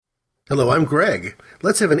Hello, I'm Greg.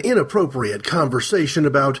 Let's have an inappropriate conversation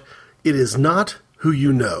about It Is Not Who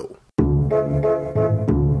You Know.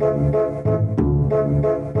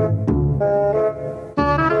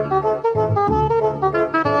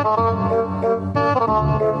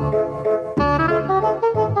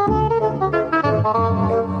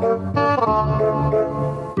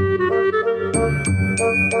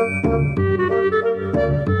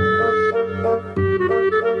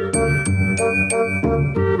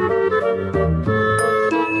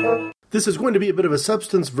 This is going to be a bit of a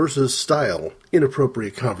substance versus style,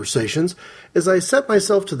 inappropriate conversations, as I set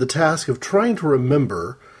myself to the task of trying to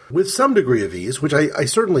remember, with some degree of ease, which I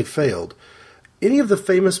certainly failed, any of the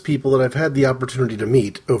famous people that I've had the opportunity to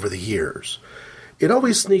meet over the years. It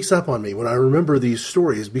always sneaks up on me when I remember these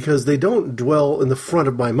stories because they don't dwell in the front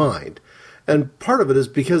of my mind. And part of it is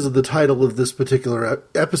because of the title of this particular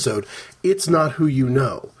episode, It's Not Who You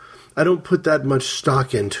Know. I don't put that much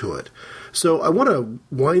stock into it. So I want to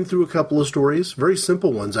wind through a couple of stories, very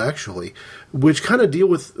simple ones actually, which kind of deal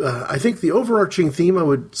with, I think the overarching theme I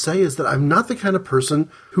would say is that I'm not the kind of person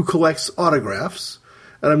who collects autographs,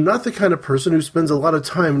 and I'm not the kind of person who spends a lot of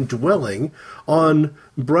time dwelling on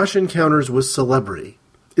brush encounters with celebrity.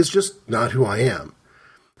 It's just not who I am.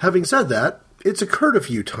 Having said that, it's occurred a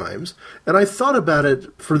few times, and I thought about it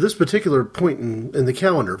for this particular point in the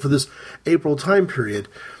calendar, for this April time period,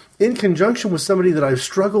 in conjunction with somebody that I've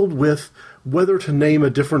struggled with whether to name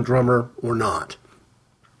a different drummer or not.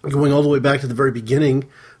 Going all the way back to the very beginning,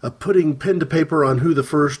 putting pen to paper on who the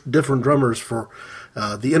first different drummers for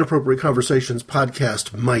the Inappropriate Conversations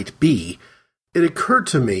podcast might be, it occurred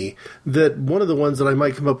to me that one of the ones that I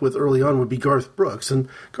might come up with early on would be Garth Brooks. And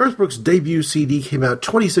Garth Brooks' debut CD came out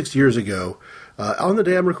 26 years ago on the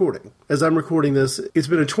day I'm recording. As I'm recording this, it's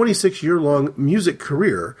been a 26-year-long music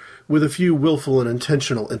career with a few willful and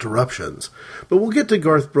intentional interruptions. But we'll get to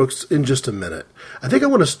Garth Brooks in just a minute. I think I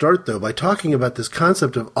want to start, though, by talking about this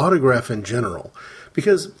concept of autograph in general,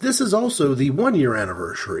 because this is also the one-year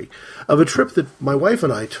anniversary of a trip that my wife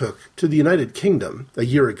and I took to the United Kingdom a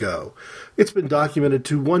year ago. It's been documented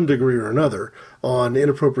to one degree or another on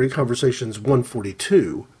Inappropriate Conversations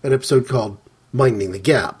 142, an episode called Minding the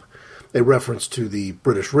Gap, a reference to the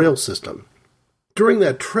British rail system. During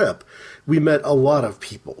that trip, we met a lot of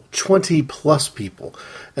people, 20-plus people,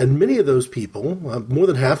 and many of those people, more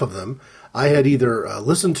than half of them, I had either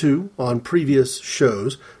listened to on previous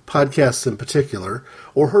shows, podcasts in particular,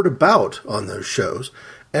 or heard about on those shows,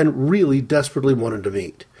 and really desperately wanted to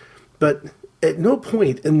meet. But at no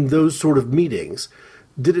point in those sort of meetings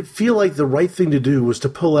did it feel like the right thing to do was to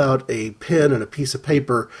pull out a pen and a piece of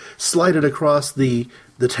paper, slide it across the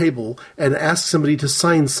table, and ask somebody to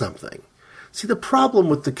sign something. See, the problem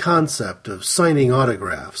with the concept of signing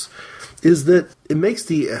autographs is that it makes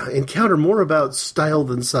the encounter more about style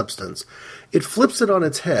than substance. It flips it on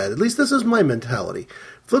its head, at least this is my mentality,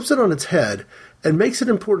 flips it on its head and makes it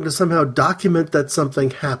important to somehow document that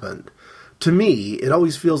something happened. To me, it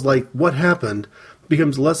always feels like what happened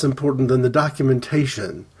becomes less important than the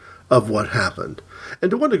documentation of what happened.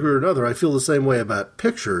 And to one degree or another, I feel the same way about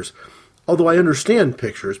pictures. Although I understand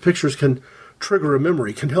pictures. Pictures can trigger a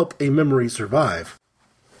memory, can help a memory survive.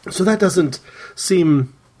 So that doesn't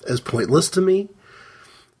seem as pointless to me.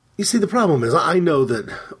 You see, the problem is I know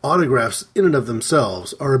that autographs in and of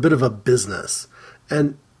themselves are a bit of a business.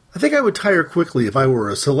 And I think I would tire quickly if I were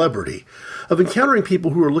a celebrity of encountering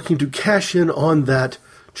people who are looking to cash in on that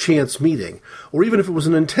chance meeting, or even if it was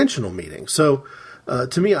an intentional meeting. So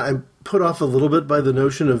to me, I'm put off a little bit by the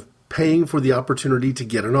notion of paying for the opportunity to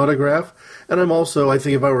get an autograph, and I'm also, I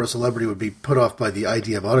think if I were a celebrity, would be put off by the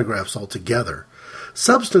idea of autographs altogether.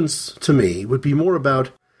 Substance, to me, would be more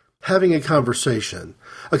about having a conversation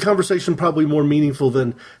probably more meaningful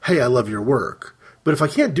than, hey, I love your work. But if I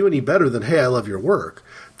can't do any better than, hey, I love your work,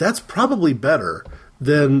 that's probably better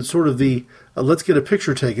than sort of the, let's get a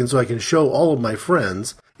picture taken so I can show all of my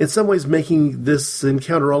friends, in some ways making this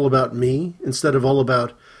encounter all about me instead of all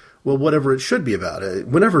about, well, whatever it should be about,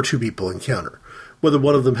 whenever two people encounter, whether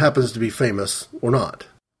one of them happens to be famous or not.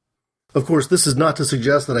 Of course, this is not to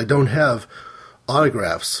suggest that I don't have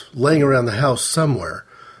autographs laying around the house somewhere.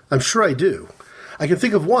 I'm sure I do. I can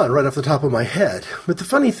think of one right off the top of my head. But the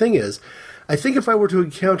funny thing is, I think if I were to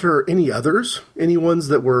encounter any others, any ones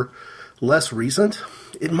that were less recent,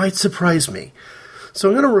 it might surprise me. So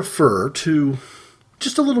I'm going to refer to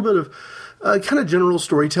just a little bit of kind of general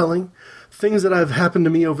storytelling, things that have happened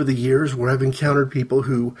to me over the years where I've encountered people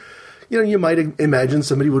who, you might imagine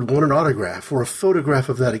somebody would want an autograph or a photograph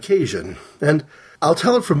of that occasion. And I'll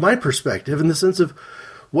tell it from my perspective in the sense of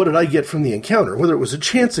what did I get from the encounter, whether it was a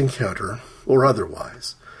chance encounter or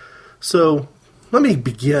otherwise. So let me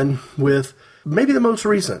begin with maybe the most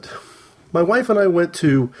recent. My wife and I went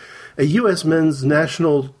to a U.S. men's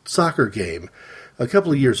national soccer game a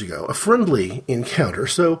couple of years ago, a friendly encounter.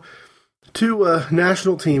 So, two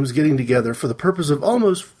national teams getting together for the purpose of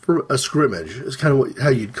almost for a scrimmage is kind of how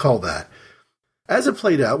you'd call that. As it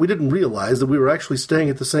played out, we didn't realize that we were actually staying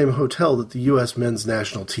at the same hotel that the U.S. men's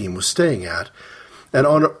national team was staying at, and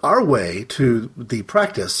on our way to the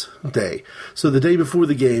practice day. So the day before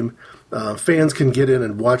the game, fans can get in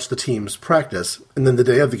and watch the teams practice, and then the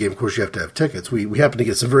day of the game, of course, you have to have tickets. We happened to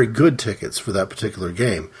get some very good tickets for that particular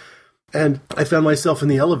game. And I found myself in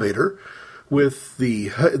the elevator with the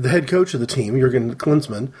head coach of the team, Jurgen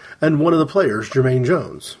Klinsmann, and one of the players, Jermaine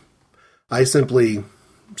Jones. I simply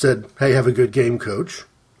said, "Hey, have a good game, coach,"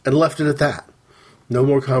 and left it at that. No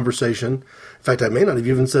more conversation. In fact, I may not have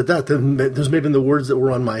even said that. Those may have been the words that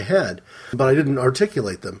were on my head, but I didn't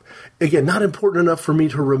articulate them. Again, not important enough for me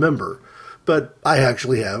to remember, but I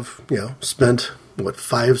actually have, spent,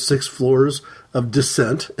 5-6 floors of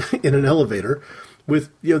descent in an elevator with,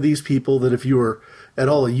 these people that if you were at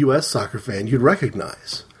all a U.S. soccer fan, you'd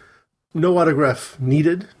recognize. No autograph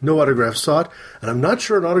needed, no autograph sought, and I'm not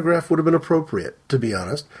sure an autograph would have been appropriate, to be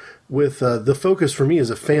honest, with the focus for me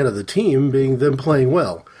as a fan of the team being them playing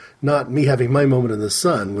well, not me having my moment in the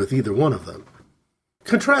sun with either one of them.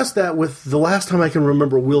 Contrast that with the last time I can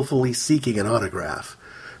remember willfully seeking an autograph.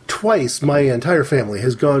 Twice, my entire family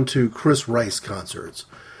has gone to Chris Rice concerts.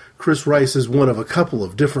 Chris Rice is one of a couple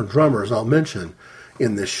of different drummers I'll mention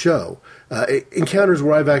in this show. Encounters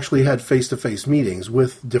where I've actually had face-to-face meetings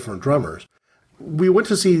with different drummers. We went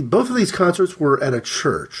to see, both of these concerts were at a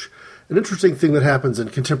church. An interesting thing that happens in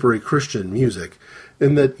contemporary Christian music,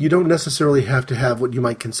 in that you don't necessarily have to have what you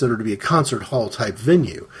might consider to be a concert hall type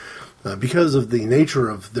venue. Because of the nature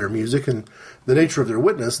of their music and the nature of their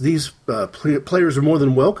witness, these players are more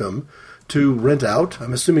than welcome to rent out,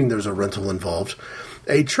 I'm assuming there's a rental involved,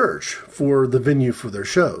 a church for the venue for their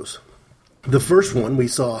shows. The first one we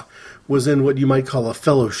saw was in what you might call a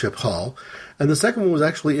fellowship hall, and the second one was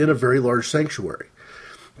actually in a very large sanctuary.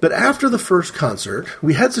 But after the first concert,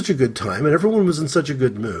 we had such a good time, and everyone was in such a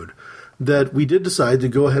good mood, that we did decide to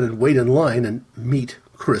go ahead and wait in line and meet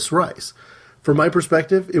Chris Rice. From my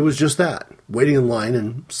perspective, it was just that, waiting in line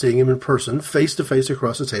and seeing him in person, face-to-face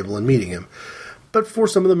across the table and meeting him. But for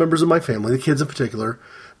some of the members of my family, the kids in particular,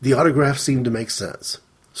 the autograph seemed to make sense.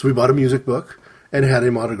 So we bought a music book and had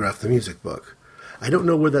him autograph the music book. I don't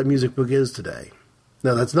know where that music book is today.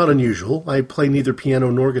 Now, that's not unusual. I play neither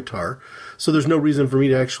piano nor guitar, so there's no reason for me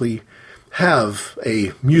to actually have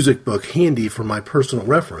a music book handy for my personal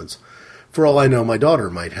reference. For all I know, my daughter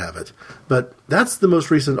might have it. But that's the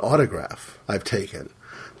most recent autograph I've taken.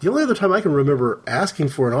 The only other time I can remember asking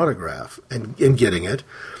for an autograph and getting it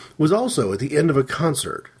was also at the end of a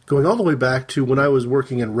concert, going all the way back to when I was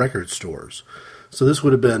working in record stores. So this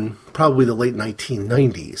would have been probably the late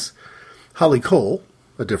 1990s. Holly Cole,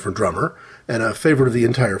 a different drummer, and a favorite of the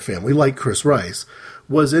entire family, like Chris Rice,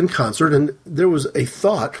 was in concert, and there was a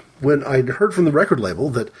thought when I'd heard from the record label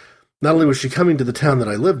that not only was she coming to the town that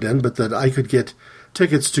I lived in, but that I could get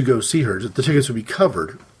tickets to go see her, that the tickets would be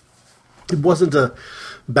covered. It wasn't a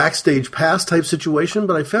backstage pass type situation,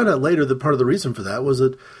 but I found out later that part of the reason for that was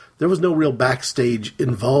that there was no real backstage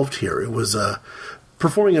involved here. It was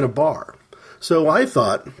performing in a bar. So I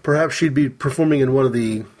thought perhaps she'd be performing in one of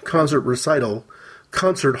the concert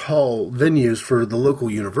hall venues for the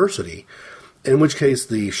local university, in which case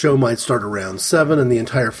the show might start around 7 and the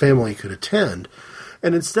entire family could attend.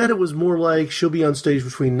 And instead it was more like she'll be on stage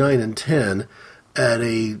between 9 and 10 at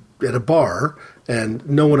a bar, and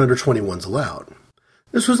no one under 21's allowed.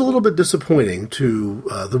 This was a little bit disappointing to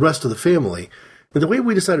the rest of the family, and the way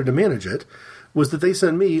we decided to manage it was that they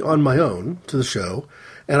sent me on my own to the show,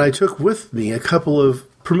 and I took with me a couple of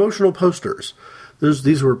promotional posters.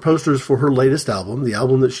 These were posters for her latest album, the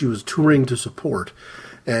album that she was touring to support.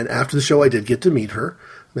 And after the show, I did get to meet her,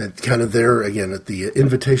 and kind of there, again, at the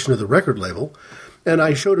invitation of the record label. And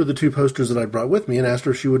I showed her the 2 posters that I brought with me and asked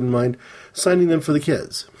her if she wouldn't mind signing them for the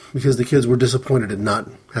kids, because the kids were disappointed in not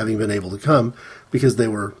having been able to come because they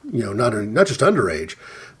were, not just underage,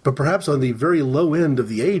 but perhaps on the very low end of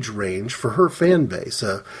the age range for her fan base.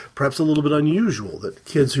 Perhaps a little bit unusual that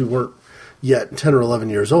kids who weren't yet 10 or 11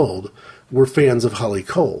 years old were fans of Holly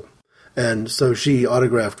Cole. And so she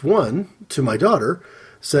autographed one to my daughter,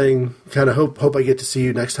 saying, kind of hope I get to see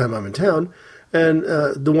you next time I'm in town. And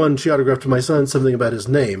the one she autographed to my son, something about his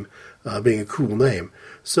name being a cool name.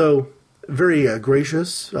 So very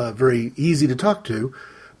gracious, very easy to talk to,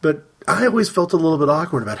 but I always felt a little bit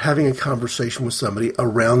awkward about having a conversation with somebody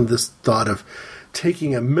around this thought of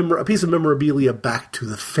taking a piece of memorabilia back to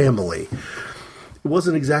the family.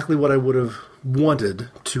 wasn't exactly what I would have wanted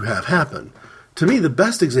to have happen. To me, the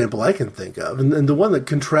best example I can think of, and the one that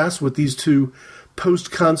contrasts with these two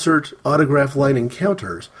post-concert autograph line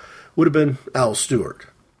encounters, would have been Al Stewart.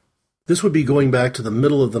 This would be going back to the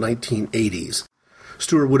middle of the 1980s.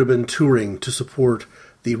 Stewart would have been touring to support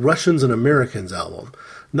the Russians and Americans album.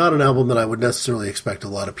 Not an album that I would necessarily expect a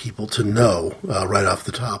lot of people to know right off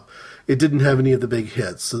the top. It didn't have any of the big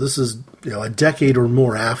hits. So this is a decade or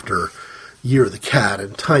more after Year of the Cat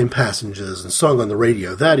and Time Passages and Song on the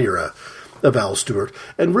Radio, that era of Al Stewart.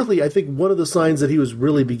 And really, I think one of the signs that he was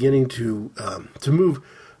really beginning to move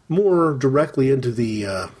more directly into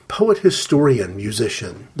the poet-historian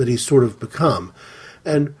musician that he's sort of become.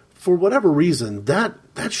 And for whatever reason, that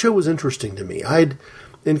show was interesting to me. I'd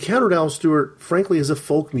encountered Al Stewart, frankly, as a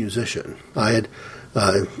folk musician. I'd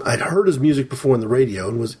heard his music before on the radio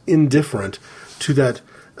and was indifferent to that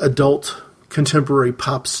adult contemporary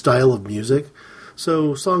pop style of music.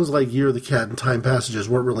 So songs like Year of the Cat and Time Passages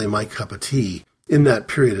weren't really my cup of tea in that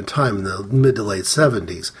period of time in the mid to late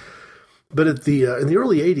 70s. But in the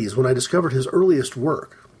early 80s, when I discovered his earliest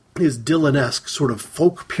work, his Dylan-esque sort of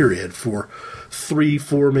folk period for 3,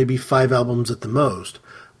 4, maybe 5 albums at the most,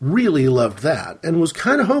 really loved that and was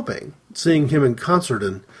kind of hoping, seeing him in concert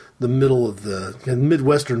in the middle of the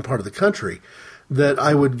Midwestern part of the country, that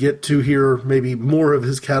I would get to hear maybe more of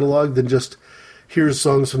his catalog than just here's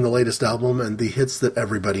songs from the latest album and the hits that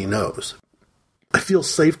everybody knows. I feel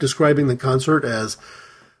safe describing the concert as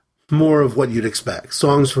more of what you'd expect.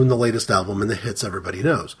 Songs from the latest album and the hits everybody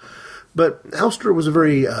knows. But Al Stewart was a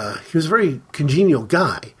very congenial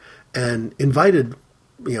guy and invited,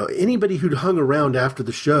 anybody who'd hung around after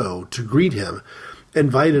the show to greet him,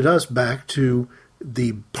 invited us back to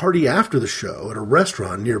the party after the show at a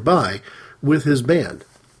restaurant nearby with his band.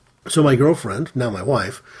 So my girlfriend, now my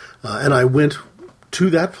wife, and I went to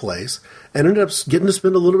that place and ended up getting to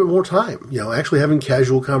spend a little bit more time, actually having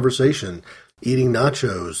casual conversation, eating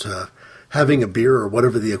nachos, having a beer or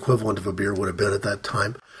whatever the equivalent of a beer would have been at that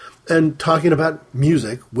time, and talking about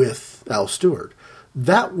music with Al Stewart.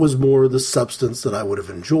 That was more the substance that I would have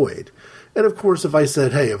enjoyed. And of course, if I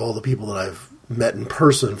said, hey, of all the people that I've met in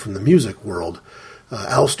person from the music world,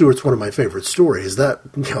 Al Stewart's one of my favorite stories, that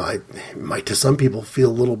I might to some people feel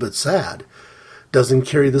a little bit sad. Doesn't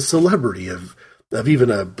carry the celebrity of even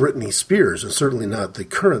a Britney Spears, and certainly not the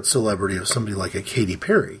current celebrity of somebody like a Katy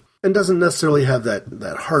Perry. And doesn't necessarily have that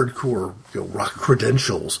hardcore rock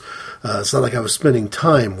credentials. It's not like I was spending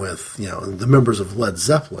time with the members of Led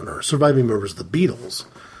Zeppelin or surviving members of the Beatles.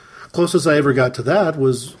 Closest I ever got to that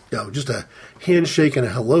was just a handshake and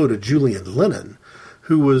a hello to Julian Lennon,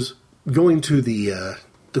 who was going to the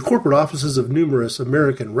corporate offices of numerous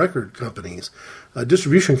American record companies,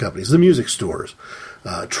 distribution companies, the music stores,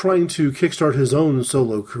 trying to kickstart his own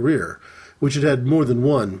solo career, which had more than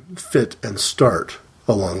one fit and start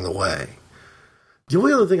along the way. The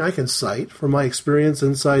only other thing I can cite from my experience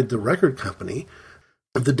inside the record company,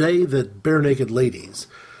 the day that Bare Naked Ladies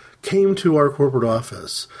came to our corporate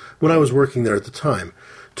office when I was working there at the time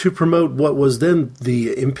to promote what was then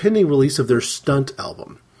the impending release of their Stunt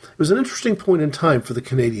album. It was an interesting point in time for the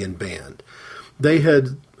Canadian band. They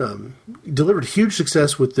had delivered huge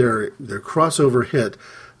success with their crossover hit,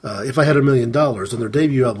 If I Had $1 Million, on their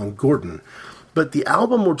debut album, Gordon. But the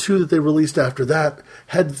album or two that they released after that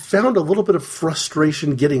had found a little bit of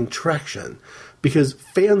frustration getting traction because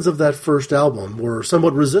fans of that first album were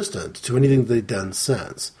somewhat resistant to anything they'd done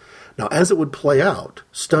since. Now, as it would play out,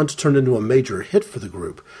 Stunt turned into a major hit for the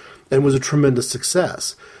group and was a tremendous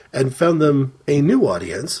success and found them a new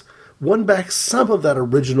audience, won back some of that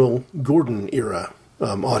original Gordon-era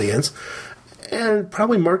audience, and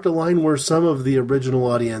probably marked a line where some of the original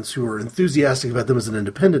audience who were enthusiastic about them as an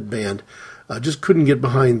independent band just couldn't get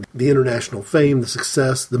behind the international fame, the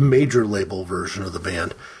success, the major label version of the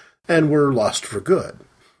band, and were lost for good.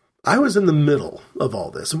 I was in the middle of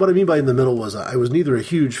all this, and what I mean by in the middle was I was neither a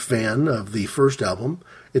huge fan of the first album.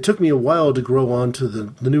 It took me a while to grow on to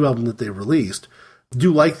the new album that they released.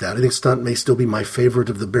 Do like that. I think Stunt may still be my favorite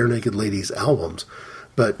of the Bare Naked Ladies albums,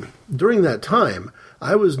 but during that time,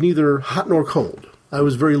 I was neither hot nor cold. I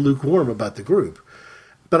was very lukewarm about the group,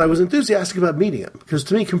 but I was enthusiastic about meeting him, because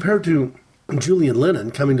to me, compared to Julian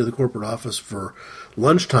Lennon coming to the corporate office for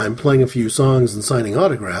lunchtime, playing a few songs and signing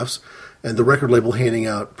autographs, and the record label handing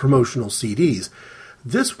out promotional CDs,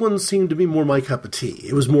 this one seemed to be more my cup of tea.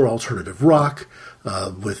 It was more alternative rock,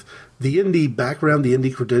 with the indie background, the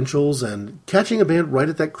indie credentials, and catching a band right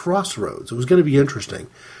at that crossroads. It was going to be interesting.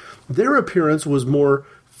 Their appearance was more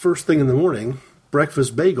first thing in the morning,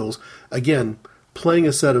 breakfast bagels, again, playing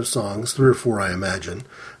a set of songs, 3 or 4 I imagine.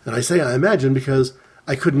 And I say I imagine because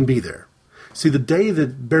I couldn't be there. See, the day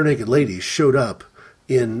that Bare Naked Ladies showed up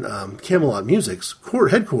in Camelot Music's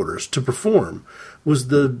headquarters to perform was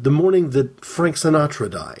the morning that Frank Sinatra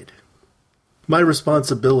died. My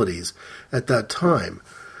responsibilities at that time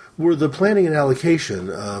were the planning and allocation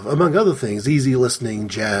of, among other things, easy listening,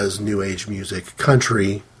 jazz, new age music,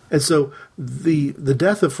 country. And so the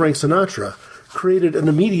death of Frank Sinatra created an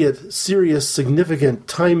immediate, serious, significant,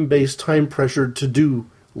 time-based, time-pressured to-do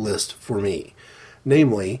list for me.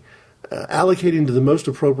 Namely, allocating to the most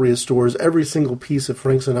appropriate stores every single piece of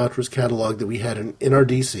Frank Sinatra's catalog that we had in our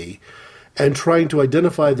DC, and trying to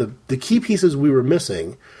identify the key pieces we were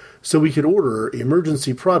missing so we could order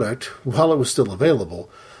emergency product, while it was still available,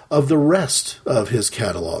 of the rest of his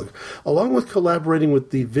catalog, along with collaborating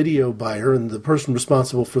with the video buyer and the person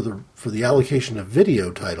responsible for the allocation of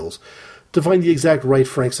video titles to find the exact right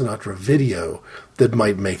Frank Sinatra video that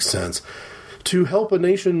might make sense, to help a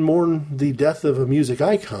nation mourn the death of a music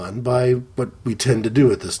icon by what we tend to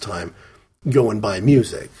do at this time, go and buy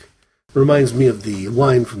music. Reminds me of the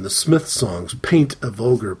line from the Smiths songs, "Paint a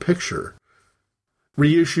Vulgar Picture."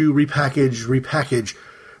 Reissue, repackage,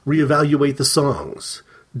 reevaluate the songs.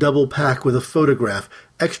 Double pack with a photograph,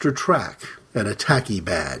 extra track, and a tacky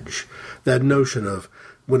badge. That notion of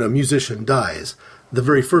when a musician dies, the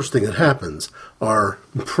very first thing that happens are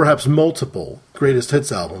perhaps multiple greatest hits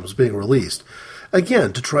albums being released.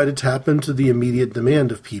 Again, to try to tap into the immediate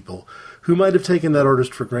demand of people who might have taken that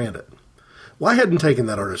artist for granted. Well, I hadn't taken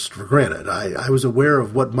that artist for granted. I was aware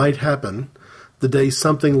of what might happen the day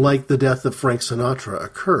something like the death of Frank Sinatra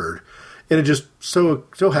occurred. And it just so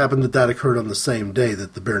happened that occurred on the same day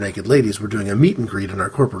that the Bare Naked Ladies were doing a meet and greet in our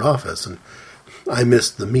corporate office, and I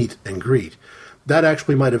missed the meet and greet. That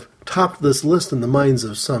actually might have topped this list in the minds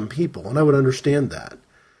of some people, and I would understand that.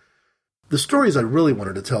 The stories I really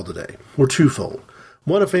wanted to tell today were twofold.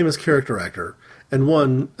 One, a famous character actor, and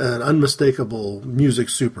one, an unmistakable music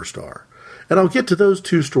superstar. And I'll get to those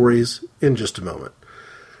two stories in just a moment.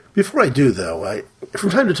 Before I do, though, I, from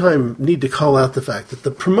time to time, need to call out the fact that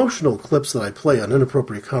the promotional clips that I play on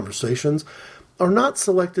Inappropriate Conversations are not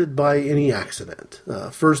selected by any accident.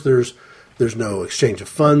 First, there's no exchange of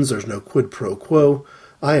funds, there's no quid pro quo.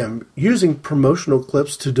 I am using promotional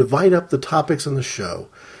clips to divide up the topics on the show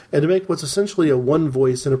and to make what's essentially a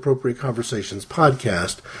one-voice Inappropriate Conversations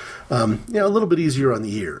podcast a little bit easier on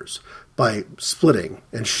the ears by splitting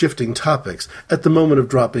and shifting topics at the moment of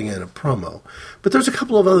dropping in a promo. But there's a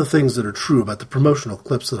couple of other things that are true about the promotional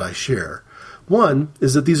clips that I share. One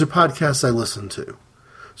is that these are podcasts I listen to.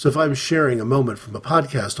 So if I'm sharing a moment from a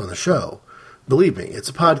podcast on the show, believe me, it's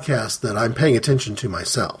a podcast that I'm paying attention to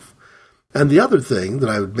myself. And the other thing that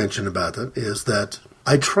I would mention about it is that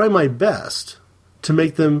I try my best to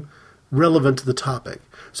make them relevant to the topic.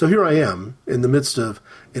 So here I am in the midst of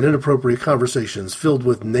an Inappropriate Conversations filled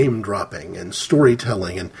with name-dropping and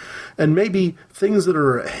storytelling and maybe things that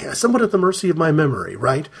are somewhat at the mercy of my memory,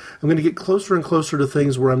 right? I'm going to get closer and closer to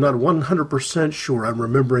things where I'm not 100% sure I'm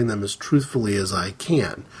remembering them as truthfully as I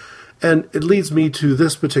can. And it leads me to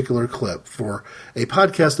this particular clip for a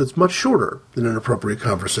podcast that's much shorter than Inappropriate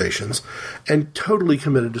Conversations and totally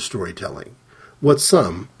committed to storytelling, what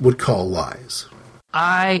some would call lies.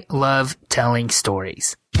 I love telling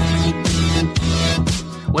stories.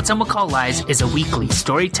 What Some Would Call Lies is a weekly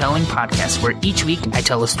storytelling podcast where each week I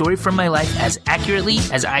tell a story from my life as accurately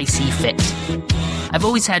as I see fit. I've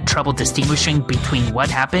always had trouble distinguishing between what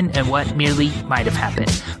happened and what merely might have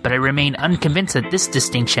happened, but I remain unconvinced that this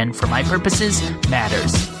distinction, for my purposes,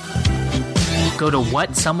 matters. Go to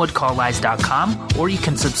whatsomewouldcalllies.com, or you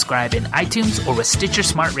can subscribe in iTunes or with Stitcher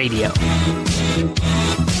Smart Radio.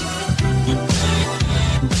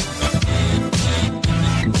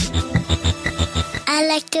 I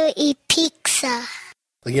like to eat pizza.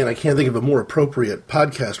 Again, I can't think of a more appropriate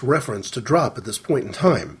podcast reference to drop at this point in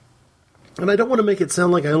time. And I don't want to make it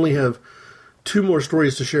sound like I only have two more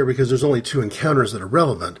stories to share because there's only two encounters that are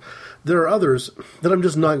relevant. There are others that I'm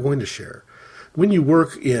just not going to share. When you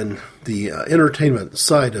work in the entertainment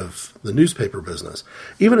side of the newspaper business,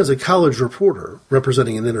 even as a college reporter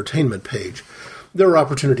representing an entertainment page, there are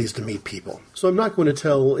opportunities to meet people. So I'm not going to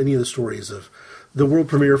tell any of the stories of the world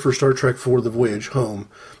premiere for Star Trek IV: The Voyage Home,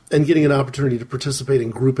 and getting an opportunity to participate in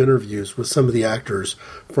group interviews with some of the actors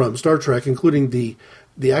from Star Trek, including the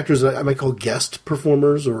actors that I might call guest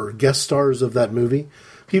performers or guest stars of that movie,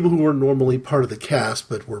 people who weren't normally part of the cast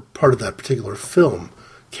but were part of that particular film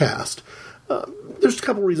cast. There's a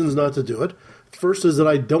couple reasons not to do it. First is that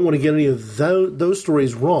I don't want to get any of those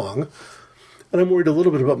stories wrong, and I'm worried a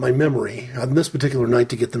little bit about my memory on this particular night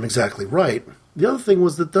to get them exactly right. The other thing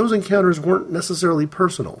was that those encounters weren't necessarily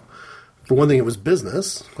personal. For one thing, it was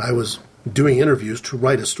business. I was doing interviews to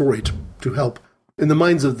write a story to help, in the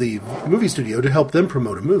minds of the movie studio, to help them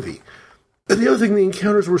promote a movie. And the other thing, the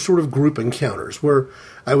encounters were sort of group encounters, where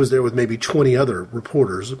I was there with maybe 20 other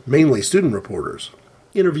reporters, mainly student reporters,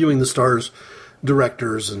 interviewing the stars,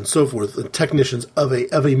 directors, and so forth, and technicians of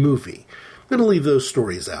a movie. I'm going to leave those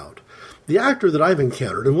stories out. The actor that I've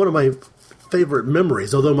encountered, and one of my favorite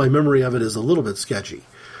memories, although my memory of it is a little bit sketchy,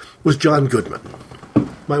 was John Goodman.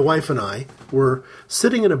 My wife and I were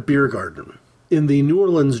sitting in a beer garden in the New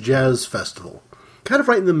Orleans Jazz Festival, kind of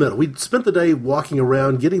right in the middle. We'd spent the day walking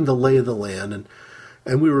around, getting the lay of the land,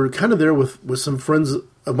 and we were kind of there with some friends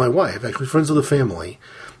of my wife, actually friends of the family,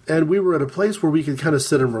 and we were at a place where we could kind of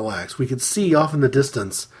sit and relax. We could see off in the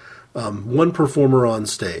distance one performer on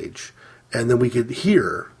stage, and then we could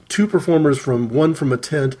hear two performers, one from a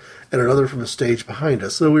tent and another from a stage behind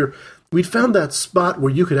us. So we'd found that spot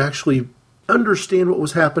where you could actually understand what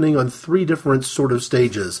was happening on three different sort of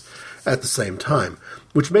stages at the same time,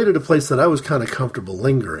 which made it a place that I was kind of comfortable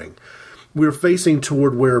lingering. We were facing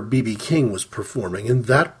toward where B.B. King was performing, and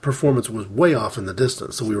that performance was way off in the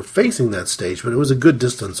distance. So we were facing that stage, but it was a good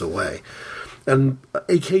distance away. And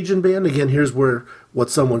a Cajun band, again, here's where what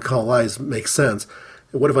someone call lies makes sense.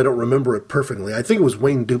 What if I don't remember it perfectly? I think it was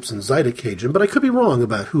Wayne Dupes and Zyda Cajun, but I could be wrong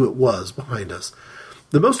about who it was behind us.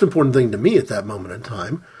 The most important thing to me at that moment in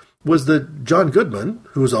time was that John Goodman,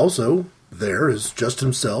 who was also there as just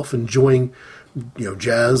himself, enjoying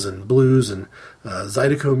jazz and blues and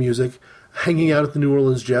Zydeco music, hanging out at the New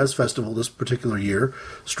Orleans Jazz Festival this particular year,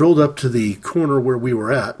 strolled up to the corner where we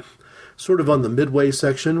were at, sort of on the midway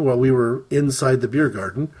section while we were inside the beer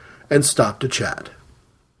garden, and stopped to chat.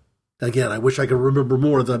 Again, I wish I could remember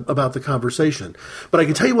more about the conversation, but I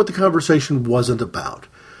can tell you what the conversation wasn't about.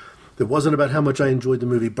 It wasn't about how much I enjoyed the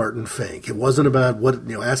movie Barton Fink. It wasn't about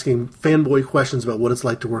asking fanboy questions about what it's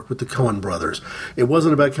like to work with the Coen brothers. It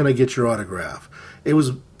wasn't about, can I get your autograph? It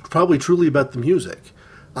was probably truly about the music.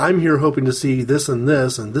 I'm here hoping to see this, and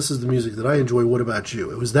this is the music that I enjoy. What about you?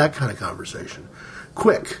 It was that kind of conversation.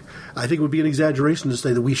 Quick. I think it would be an exaggeration to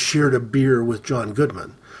say that we shared a beer with John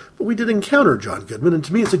Goodman. But we did encounter John Goodman, and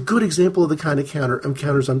to me it's a good example of the kind of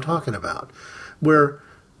encounters I'm talking about, where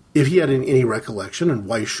if he had any recollection, and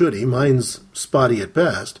why should he, mine's spotty at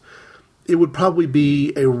best, it would probably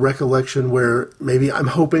be a recollection where maybe I'm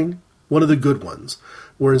hoping one of the good ones,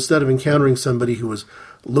 where instead of encountering somebody who was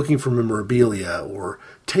looking for memorabilia or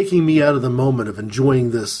taking me out of the moment of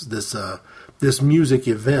enjoying this music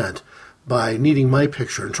event by needing my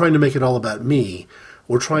picture and trying to make it all about me,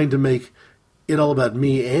 or trying to make it all about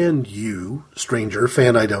me and you, stranger,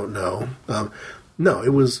 fan I don't know. No,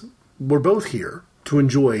 it was, we're both here to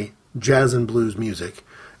enjoy jazz and blues music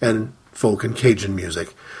and folk and Cajun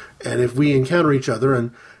music. And if we encounter each other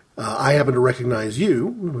and I happen to recognize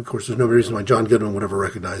you, of course there's no reason why John Goodman would ever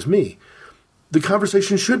recognize me, the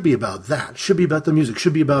conversation should be about that, should be about the music,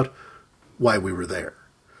 should be about why we were there.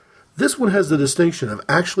 This one has the distinction of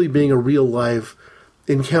actually being a real live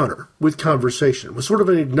encounter with conversation, with sort of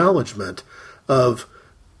an acknowledgement of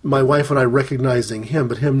my wife and I recognizing him,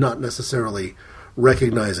 but him not necessarily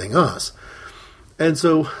recognizing us. And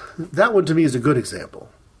so that one to me is a good example.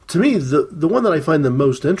 To me, the one that I find the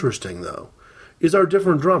most interesting, though, is our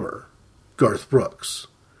different drummer, Garth Brooks.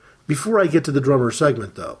 Before I get to the drummer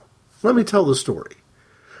segment, though, let me tell the story.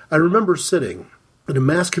 I remember sitting in a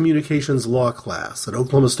mass communications law class at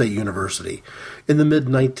Oklahoma State University in the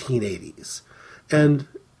mid-1980s. And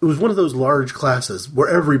it was one of those large classes where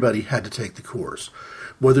everybody had to take the course.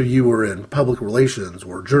 Whether you were in public relations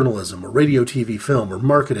or journalism or radio, TV, film or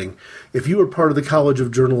marketing, if you were part of the College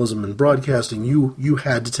of Journalism and Broadcasting, you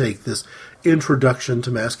had to take this Introduction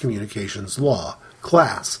to Mass Communications Law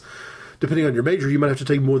class. Depending on your major, you might have to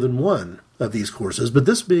take more than one of these courses, but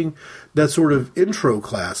this being that sort of intro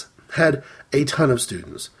class had a ton of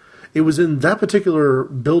students. It was in that particular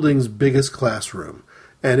building's biggest classroom,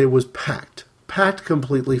 and it was packed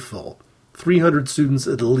completely full, 300 students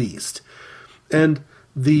at least. And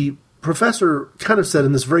the professor kind of said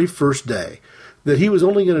in this very first day that he was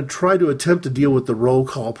only going to try to attempt to deal with the roll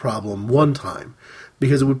call problem one time,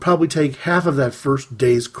 because it would probably take half of that first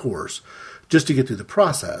day's course just to get through the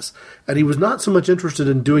process. And he was not so much interested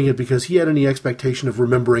in doing it because he had any expectation of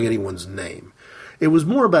remembering anyone's name. It was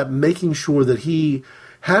more about making sure that he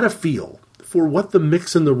had a feel for what the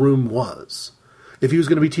mix in the room was. If he was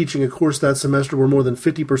going to be teaching a course that semester where more than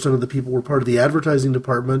 50% of the people were part of the advertising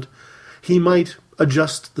department, he might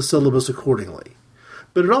adjust the syllabus accordingly.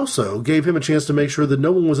 But it also gave him a chance to make sure that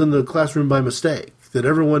no one was in the classroom by mistake, that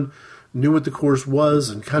everyone knew what the course was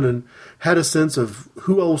and kind of had a sense of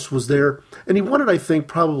who else was there. And he wanted, I think,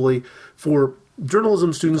 probably for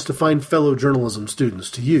journalism students to find fellow journalism students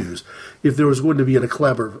to use if there was going to be a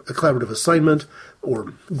collaborative assignment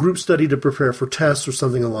or group study to prepare for tests or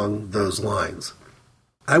something along those lines.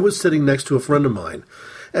 I was sitting next to a friend of mine,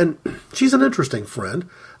 and she's an interesting friend.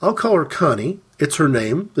 I'll call her Connie. It's her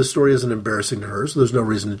name. This story isn't embarrassing to her, so there's no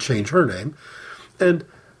reason to change her name. And,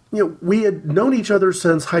 we had known each other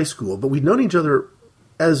since high school, but we'd known each other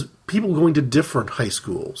as people going to different high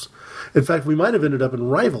schools. In fact, we might have ended up in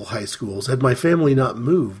rival high schools had my family not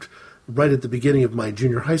moved right at the beginning of my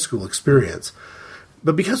junior high school experience.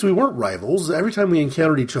 But because we weren't rivals, every time we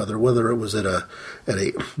encountered each other, whether it was at a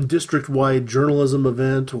district-wide journalism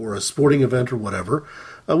event or a sporting event or whatever,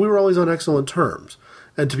 we were always on excellent terms.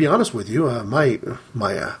 And to be honest with you,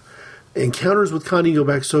 my encounters with Connie go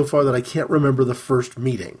back so far that I can't remember the first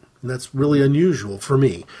meeting. And that's really unusual for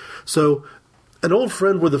me. So an old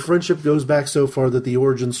friend where the friendship goes back so far that the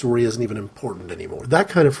origin story isn't even important anymore. That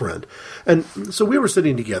kind of friend. And so we were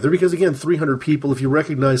sitting together because, again, 300 people, if you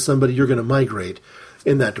recognize somebody, you're going to migrate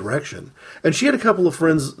in that direction. And she had a couple of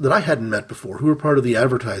friends that I hadn't met before who were part of the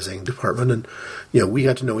advertising department. And, we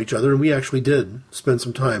got to know each other, and we actually did spend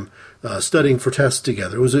some time studying for tests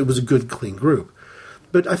together. It was a good, clean group.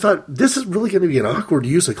 But I thought, this is really going to be an awkward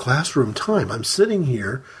use of classroom time. I'm sitting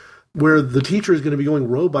here where the teacher is going to be going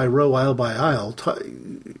row by row, aisle by aisle,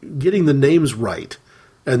 getting the names right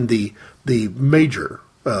and the major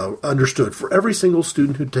understood for every single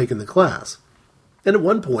student who'd taken the class. And at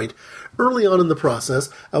one point, early on in the process,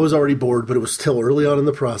 I was already bored, but it was still early on in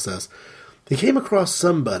the process, they came across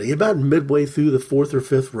somebody about midway through the fourth or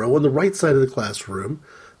fifth row on the right side of the classroom.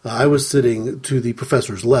 I was sitting to the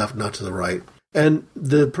professor's left, not to the right. And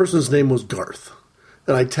the person's name was Garth.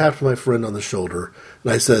 And I tapped my friend on the shoulder,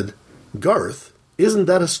 and I said, Garth, isn't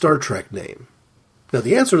that a Star Trek name? Now,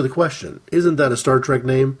 the answer to the question, isn't that a Star Trek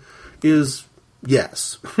name, is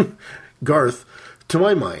yes. Garth, to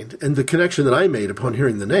my mind, and the connection that I made upon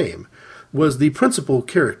hearing the name, was the principal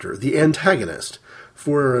character, the antagonist,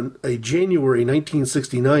 for a January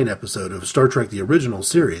 1969 episode of Star Trek the Original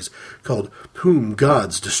Series called Whom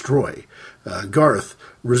Gods Destroy. Garth,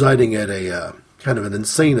 residing at a kind of an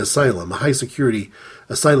insane asylum, a high-security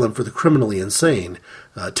asylum for the criminally insane,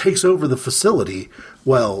 takes over the facility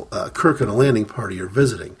while Kirk and a landing party are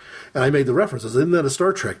visiting. And I made the reference, isn't that a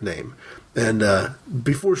Star Trek name? And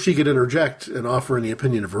before she could interject and offer any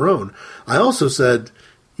opinion of her own, I also said,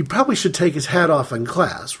 he probably should take his hat off in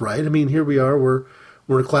class, right? I mean, here we are, we're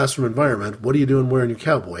in a classroom environment. What are you doing wearing your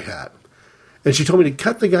cowboy hat? And she told me to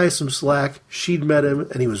cut the guy some slack. She'd met him,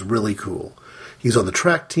 and he was really cool. He's on the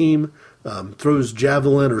track team, throws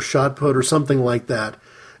javelin or shot put or something like that,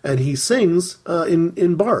 and he sings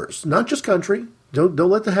in bars, not just country. Don't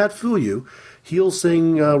let the hat fool you. He'll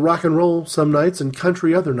sing rock and roll some nights and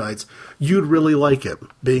country other nights. You'd really like him,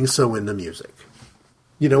 being so into music.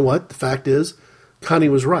 You know what? The fact is, Connie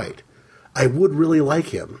was right. I would really like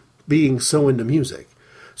him, being so into music.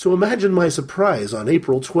 So imagine my surprise on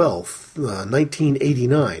April 12th,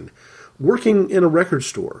 1989, working in a record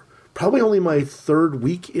store, probably only my third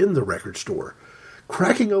week in the record store,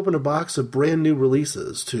 cracking open a box of brand new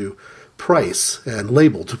releases to price and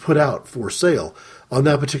label to put out for sale on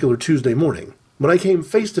that particular Tuesday morning, when I came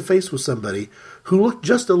face to face with somebody who looked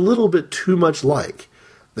just a little bit too much like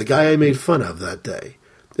the guy I made fun of that day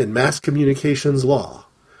in mass communications law.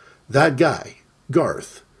 That guy,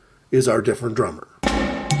 Garth, is our different drummer.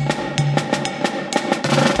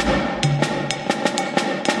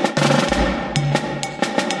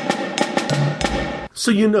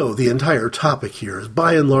 So the entire topic here is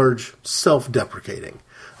by and large self-deprecating.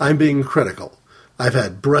 I'm being critical. I've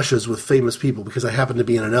had brushes with famous people because I happen to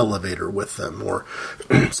be in an elevator with them, or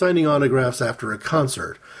signing autographs after a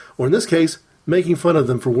concert, or in this case, making fun of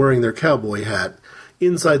them for wearing their cowboy hat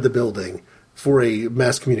inside the building for a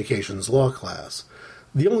mass communications law class.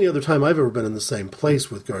 The only other time I've ever been in the same place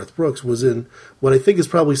with Garth Brooks was in what I think is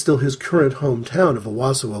probably still his current hometown of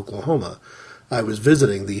Owasso, Oklahoma. I was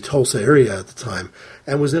visiting the Tulsa area at the time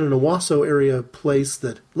and was in an Owasso area place,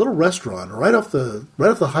 that little restaurant right off the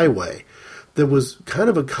highway, that was kind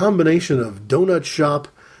of a combination of donut shop,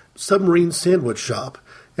 submarine sandwich shop,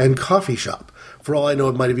 and coffee shop. For all I know,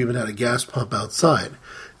 it might have even had a gas pump outside.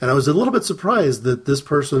 And I was a little bit surprised that this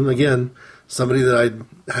person, again, somebody that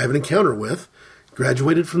I have an encounter with,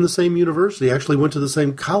 graduated from the same university, actually went to the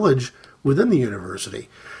same college within the university.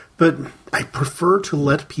 But I prefer to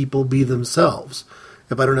let people be themselves.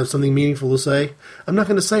 If I don't have something meaningful to say, I'm not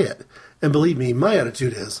going to say it. And believe me, my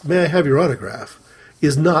attitude is, may I have your autograph,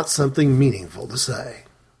 is not something meaningful to say.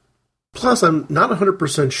 Plus, I'm not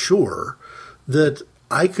 100% sure that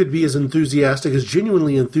I could be as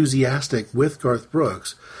genuinely enthusiastic with Garth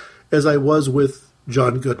Brooks as I was with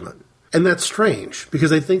John Goodman. And that's strange,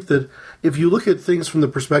 because I think that if you look at things from the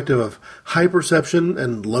perspective of high perception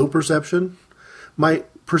and low perception, my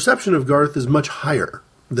perception of Garth is much higher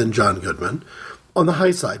than John Goodman on the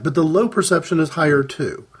high side, but the low perception is higher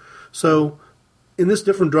too. So in this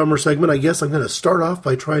different drummer segment, I guess I'm going to start off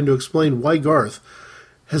by trying to explain why Garth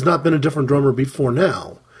has not been a different drummer before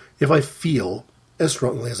now, if I feel as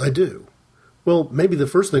strongly as I do. Well, maybe the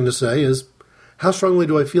first thing to say is, how strongly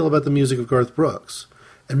do I feel about the music of Garth Brooks?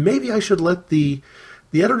 And maybe I should let the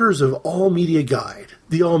editors of All Media Guide,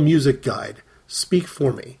 the All Music Guide, speak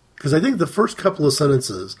for me. Because I think the first couple of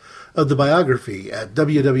sentences of the biography at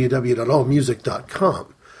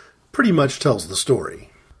www.allmusic.com pretty much tells the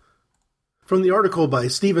story. From the article by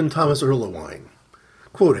Stephen Thomas Erlewine,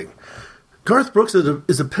 quoting, Garth Brooks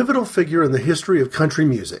is a pivotal figure in the history of country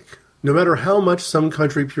music, no matter how much some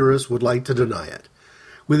country purists would like to deny it.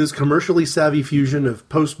 With his commercially savvy fusion of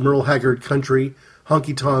post-Merle Haggard country,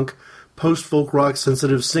 honky-tonk, post-folk rock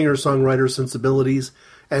sensitive singer-songwriter sensibilities,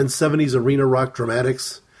 and 70s arena rock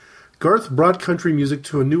dramatics, Garth brought country music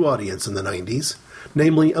to a new audience in the 90s,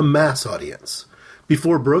 namely a mass audience.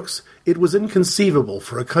 Before Brooks, it was inconceivable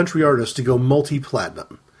for a country artist to go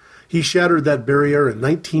multi-platinum. He shattered that barrier in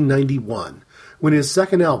 1991, when his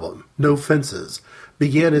second album, No Fences,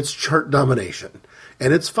 began its chart domination,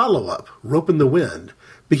 and its follow-up, Rope in the Wind,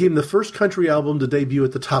 became the first country album to debut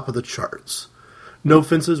at the top of the charts. No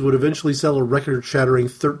Fences would eventually sell a record-shattering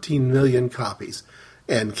 13 million copies,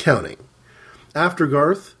 and counting. After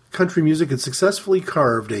Garth, country music had successfully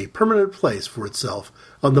carved a permanent place for itself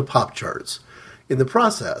on the pop charts. In the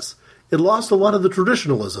process, it lost a lot of the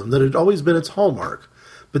traditionalism that had always been its hallmark,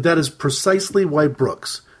 but that is precisely why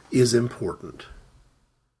Brooks is important.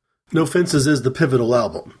 No Fences is the pivotal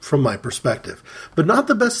album, from my perspective, but not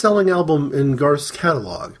the best-selling album in Garth's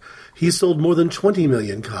catalog. He sold more than 20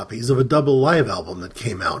 million copies of a double live album that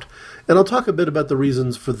came out, and I'll talk a bit about the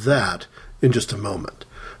reasons for that in just a moment.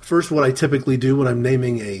 First, what I typically do when I'm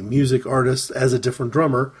naming a music artist as a different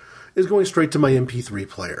drummer is going straight to my MP3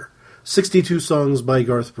 player. 62 songs by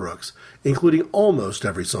Garth Brooks, including almost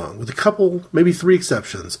every song, with a couple, maybe 3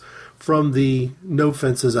 exceptions, from the No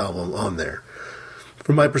Fences album on there.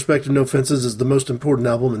 From my perspective, No Fences is the most important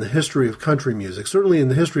album in the history of country music, certainly in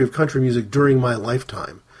the history of country music during my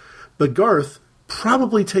lifetime. But Garth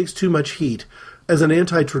probably takes too much heat as an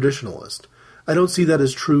anti-traditionalist. I don't see that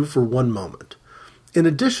as true for one moment. In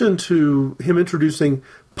addition to him introducing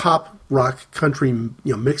pop, rock, country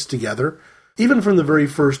mixed together, even from the very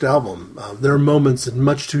first album, there are moments in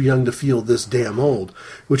Much Too Young to Feel This Damn Old,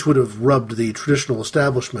 which would have rubbed the traditional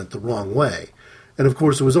establishment the wrong way. And of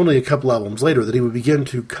course, it was only a couple albums later that he would begin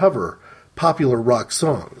to cover popular rock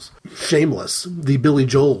songs. Shameless, the Billy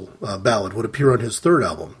Joel ballad, would appear on his third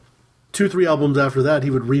album. 2-3 albums after that, he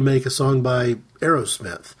would remake a song by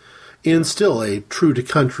Aerosmith, in still a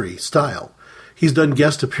true-to-country style. He's done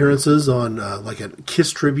guest appearances on like a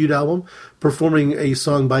Kiss tribute album, performing a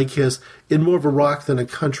song by Kiss in more of a rock than a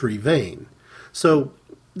country vein. So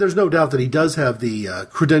there's no doubt that he does have the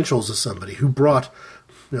credentials of somebody who brought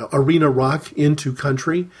arena rock into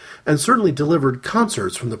country, and certainly delivered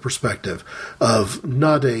concerts from the perspective of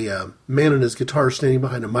not a man and his guitar standing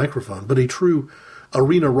behind a microphone, but a true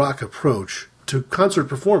arena rock approach to concert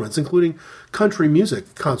performance, including country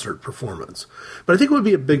music concert performance. But I think it would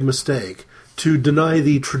be a big mistake to deny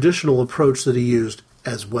the traditional approach that he used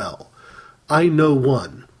as well. I Know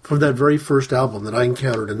One, from that very first album that I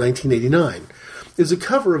encountered in 1989, is a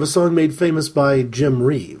cover of a song made famous by Jim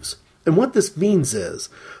Reeves. And what this means is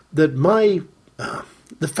that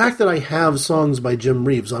the fact that I have songs by Jim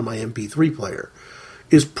Reeves on my MP3 player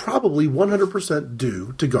is probably 100%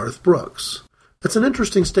 due to Garth Brooks. That's an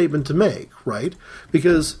interesting statement to make, right?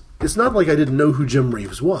 Because it's not like I didn't know who Jim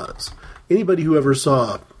Reeves was. Anybody who ever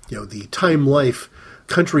saw, the Time Life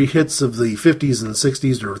country hits of the 50s and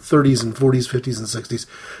 60s, or 30s and 40s, 50s and 60s,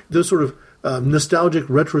 those sort of nostalgic,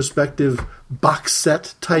 retrospective box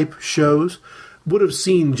set type shows, would have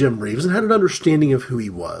seen Jim Reeves and had an understanding of who he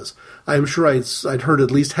was. I'm sure I'd heard at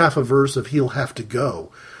least half a verse of He'll Have to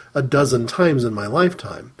Go a dozen times in my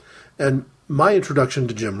lifetime. And my introduction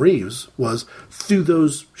to Jim Reeves was through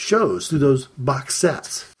those shows, through those box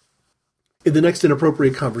sets. In the next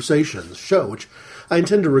Inappropriate Conversations show, which I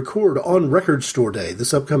intend to record on Record Store Day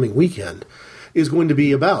this upcoming weekend, is going to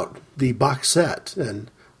be about the box set and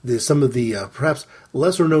some of the perhaps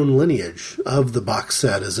lesser-known lineage of the box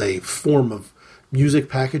set as a form of music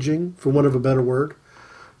packaging, for want of a better word.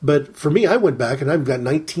 But for me, I went back and I've got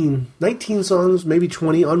 19 songs, maybe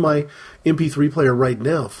 20 on my MP3 player right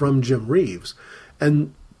now from Jim Reeves.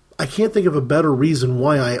 And I can't think of a better reason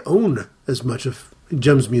why I own as much of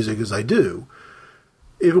Jim's music as I do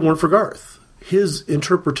if it weren't for Garth. His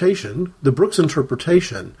interpretation, the Brooks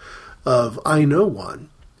interpretation of I Know One,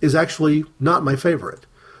 is actually not my favorite,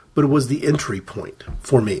 but it was the entry point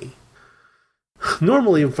for me.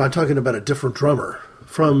 Normally, if I'm talking about a different drummer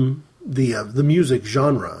from the music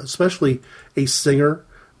genre, especially a singer,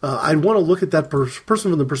 I'd want to look at that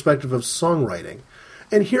person from the perspective of songwriting.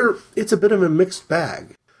 And here, it's a bit of a mixed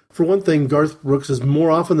bag. For one thing, Garth Brooks is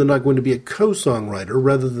more often than not going to be a co-songwriter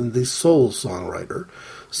rather than the sole songwriter.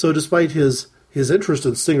 So despite his interest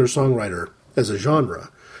in singer-songwriter as a genre,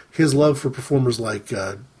 his love for performers like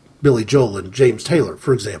Billy Joel and James Taylor,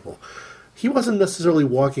 for example, he wasn't necessarily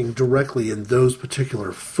walking directly in those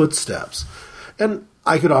particular footsteps. And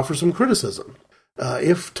I could offer some criticism.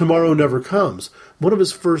 If Tomorrow Never Comes, one of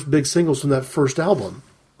his first big singles from that first album,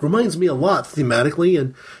 reminds me a lot thematically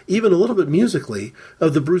and even a little bit musically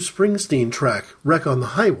of the Bruce Springsteen track Wreck on the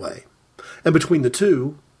Highway. And between the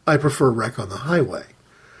two, I prefer Wreck on the Highway.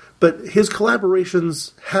 But his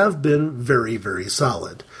collaborations have been very, very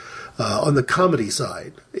solid. On the comedy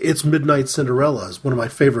side, It's Midnight Cinderella is one of my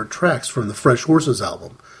favorite tracks from the Fresh Horses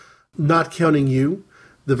album. Not Counting You,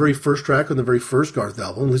 the very first track on the very first Garth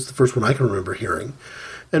album, at least the first one I can remember hearing.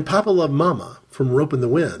 And Papa Love Mama from Rope in the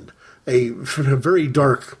Wind, a very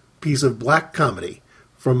dark piece of black comedy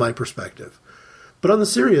from my perspective. But on the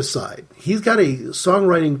serious side, he's got a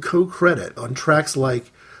songwriting co-credit on tracks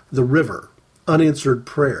like The River, Unanswered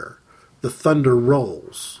Prayer, The Thunder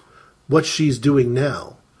Rolls, What She's Doing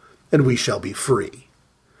Now, and We Shall Be Free.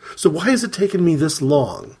 So why has it taken me this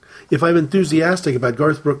long, if I'm enthusiastic about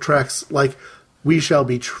Garth Brooks tracks like We Shall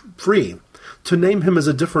Be Free, to name him as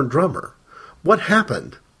a different drummer? What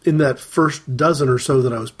happened in that first dozen or so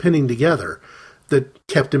that I was pinning together that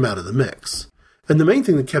kept him out of the mix? And the main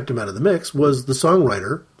thing that kept him out of the mix was the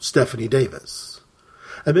songwriter, Stephanie Davis.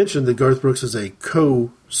 I mentioned that Garth Brooks is a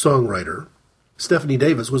co-songwriter. Stephanie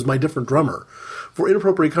Davis was my different drummer for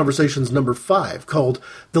Inappropriate Conversations number 5, called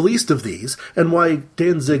The Least of These, and Why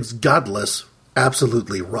Danzig's Godless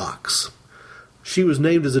absolutely rocks. She was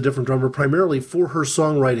named as a different drummer primarily for her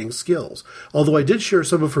songwriting skills, although I did share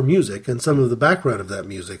some of her music and some of the background of that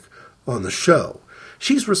music on the show.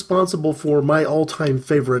 She's responsible for my all-time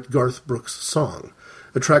favorite Garth Brooks song,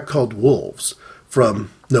 a track called Wolves,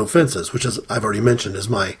 from No Fences, which, as I've already mentioned, is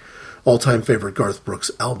my all-time favorite Garth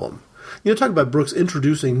Brooks album. You know, talk about Brooks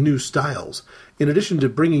introducing new styles. In addition to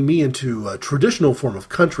bringing me into a traditional form of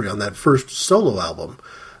country on that first solo album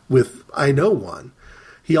with I Know One,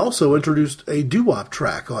 he also introduced a doo-wop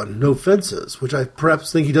track on No Fences, which I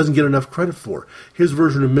perhaps think he doesn't get enough credit for. His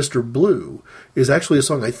version of Mr. Blue is actually a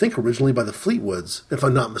song I think originally by the Fleetwoods, if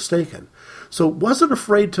I'm not mistaken. So wasn't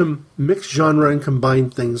afraid to mix genre and combine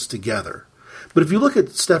things together. But if you look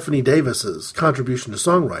at Stephanie Davis's contribution to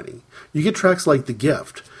songwriting, you get tracks like The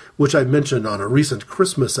Gift, which I mentioned on a recent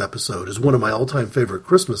Christmas episode as one of my all-time favorite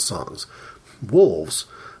Christmas songs, Wolves,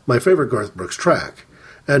 my favorite Garth Brooks track,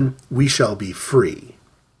 and We Shall Be Free.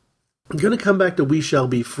 I'm going to come back to We Shall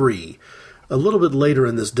Be Free a little bit later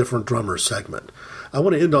in this Different Drummer segment. I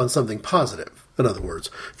want to end on something positive, in other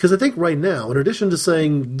words, because I think right now, in addition to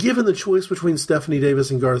saying, given the choice between Stephanie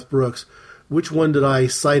Davis and Garth Brooks, which one did I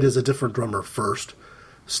cite as a different drummer first?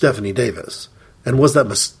 Stephanie Davis. And was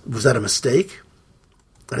that a mistake?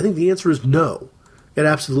 I think the answer is no. It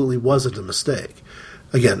absolutely wasn't a mistake.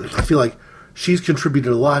 Again, I feel like she's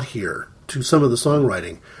contributed a lot here to some of the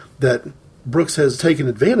songwriting that Brooks has taken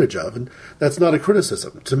advantage of, and that's not a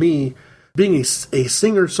criticism. To me, being a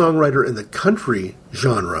singer-songwriter in the country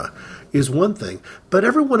genre is one thing, but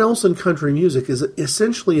everyone else in country music is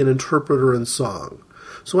essentially an interpreter in song.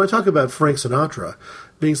 So when I talk about Frank Sinatra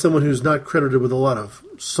being someone who's not credited with a lot of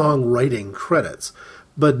songwriting credits,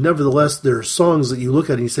 but nevertheless there are songs that you look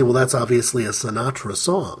at and you say, well, that's obviously a Sinatra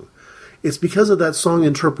song. It's because of that song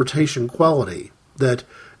interpretation quality that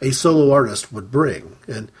a solo artist would bring.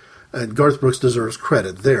 And Garth Brooks deserves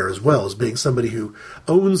credit there as well as being somebody who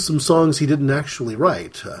owns some songs he didn't actually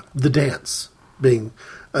write. The Dance being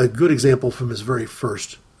a good example from his very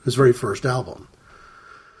first album.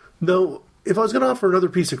 Though, if I was going to offer another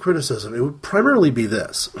piece of criticism, it would primarily be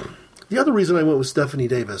this. The other reason I went with Stephanie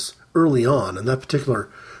Davis early on in that particular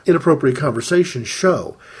Inappropriate Conversation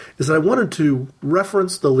show is that I wanted to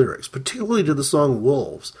reference the lyrics, particularly to the song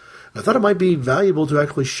Wolves. I thought it might be valuable to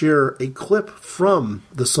actually share a clip from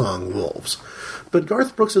the song Wolves. But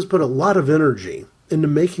Garth Brooks has put a lot of energy into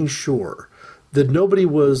making sure that nobody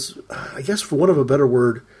was, I guess for want of a better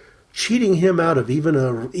word, cheating him out of even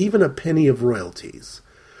a penny of royalties.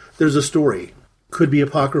 There's a story. Could be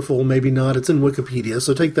apocryphal, maybe not. It's in Wikipedia,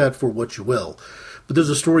 so take that for what you will. But there's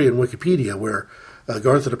a story in Wikipedia where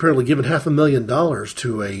Garth had apparently given $500,000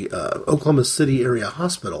 to a Oklahoma City area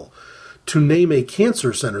hospital to name a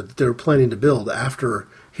cancer center that they were planning to build after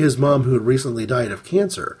his mom, who had recently died of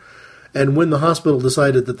cancer. And when the hospital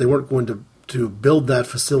decided that they weren't going to build that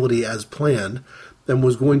facility as planned and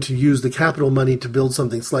was going to use the capital money to build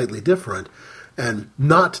something slightly different and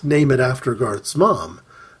not name it after Garth's mom,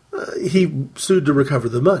 he sued to recover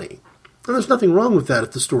the money. And there's nothing wrong with that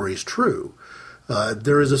if the story is true.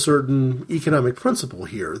 There is a certain economic principle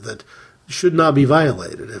here that should not be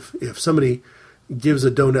violated. If somebody gives a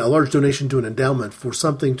large donation to an endowment for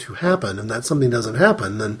something to happen and that something doesn't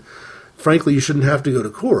happen, then frankly you shouldn't have to go to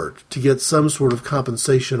court to get some sort of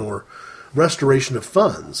compensation or restoration of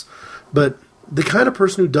funds. But the kind of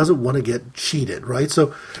person who doesn't want to get cheated, right?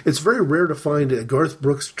 So it's very rare to find a Garth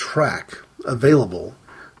Brooks track available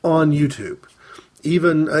on YouTube,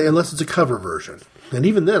 even unless it's a cover version. And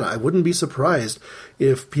even then, I wouldn't be surprised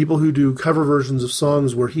if people who do cover versions of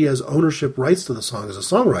songs where he has ownership rights to the song as a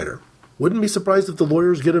songwriter, wouldn't be surprised if the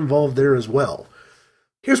lawyers get involved there as well.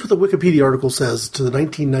 Here's what the Wikipedia article says to the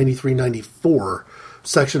 1993-94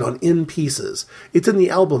 section on In Pieces. It's in the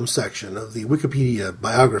album section of the Wikipedia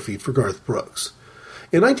biography for Garth Brooks.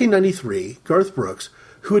 In 1993, Garth Brooks,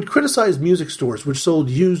 who had criticized music stores which sold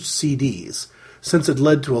used CDs, since it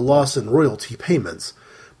led to a loss in royalty payments,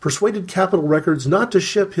 persuaded Capitol Records not to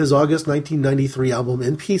ship his August 1993 album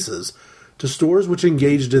In Pieces to stores which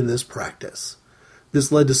engaged in this practice.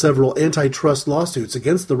 This led to several antitrust lawsuits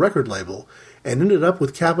against the record label and ended up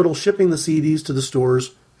with Capitol shipping the CDs to the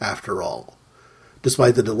stores after all.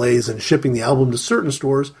 Despite the delays in shipping the album to certain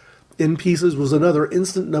stores, In Pieces was another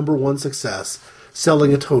instant #1 success,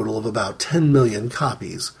 selling a total of about 10 million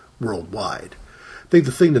copies worldwide. I think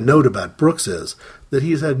the thing to note about Brooks is that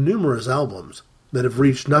he's had numerous albums that have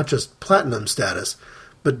reached not just platinum status,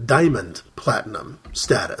 but diamond platinum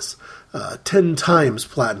status. 10 times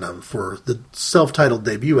platinum for the self-titled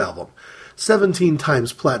debut album, 17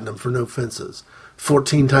 times platinum for No Fences,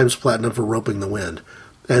 14 times platinum for Roping the Wind,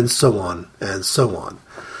 and so on and so on.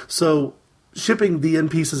 So shipping the In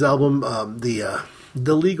Pieces album, the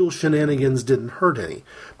legal shenanigans didn't hurt any.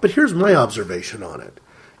 But here's my observation on it.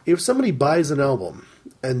 If somebody buys an album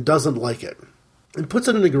and doesn't like it, and puts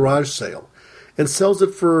it in a garage sale, and sells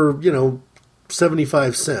it for,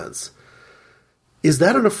 75 cents, is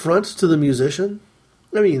that an affront to the musician?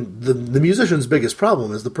 I mean, the musician's biggest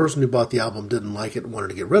problem is the person who bought the album didn't like it and wanted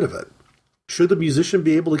to get rid of it. Should the musician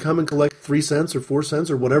be able to come and collect 3 cents or 4 cents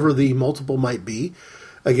or whatever the multiple might be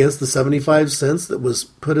against the 75 cents that was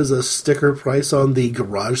put as a sticker price on the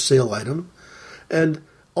garage sale item? And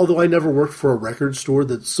although I never worked for a record store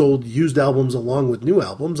that sold used albums along with new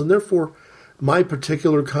albums, and therefore my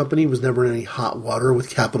particular company was never in any hot water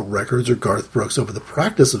with Capitol Records or Garth Brooks over the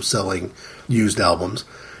practice of selling used albums,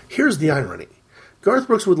 here's the irony. Garth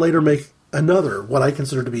Brooks would later make another, what I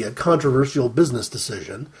consider to be a controversial business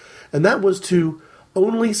decision, and that was to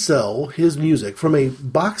only sell his music from a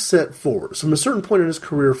box set forward, from a certain point in his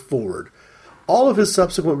career forward. All of his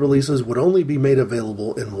subsequent releases would only be made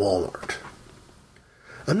available in Walmart.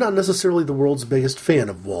 I'm not necessarily the world's biggest fan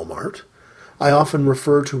of Walmart. I often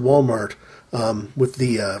refer to Walmart with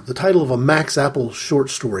the title of a Max Apple short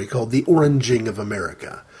story called The Oranging of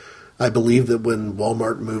America. I believe that when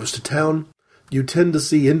Walmart moves to town, you tend to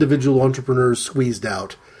see individual entrepreneurs squeezed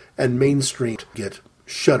out and Main Street get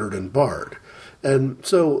shuttered and barred. And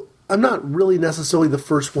so I'm not really necessarily the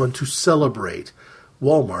first one to celebrate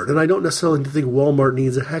Walmart, and I don't necessarily think Walmart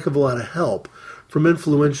needs a heck of a lot of help from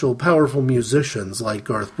influential, powerful musicians like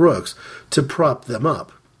Garth Brooks to prop them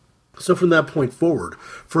up. So from that point forward,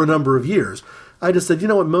 for a number of years, I just said,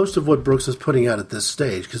 most of what Brooks is putting out at this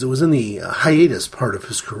stage, because it was in the hiatus part of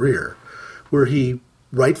his career, where he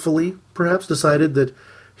rightfully perhaps decided that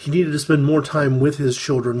he needed to spend more time with his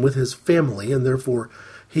children, with his family, and therefore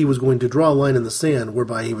he was going to draw a line in the sand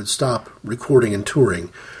whereby he would stop recording and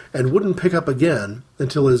touring and wouldn't pick up again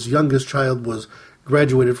until his youngest child was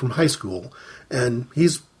graduated from high school. And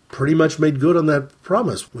he's pretty much made good on that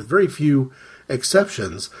promise, with very few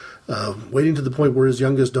exceptions, waiting to the point where his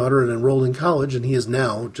youngest daughter had enrolled in college, and he has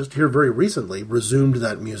now, just here very recently, resumed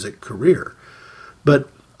that music career. But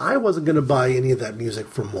I wasn't going to buy any of that music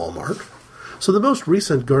from Walmart. So the most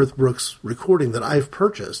recent Garth Brooks recording that I've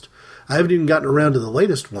purchased, I haven't even gotten around to the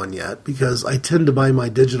latest one yet, because I tend to buy my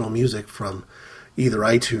digital music from either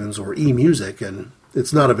iTunes or eMusic, and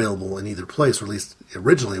it's not available in either place, or at least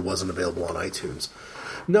originally it wasn't available on iTunes.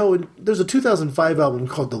 No, there's a 2005 album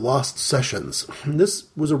called The Lost Sessions. This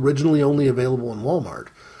was originally only available in Walmart.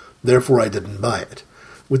 Therefore, I didn't buy it.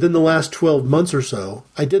 Within the last 12 months or so,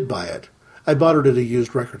 I did buy it. I bought it at a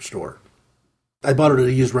used record store. I bought it at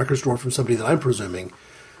a used record store from somebody that I'm presuming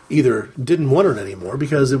either didn't want it anymore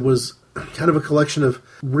because it was kind of a collection of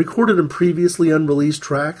recorded and previously unreleased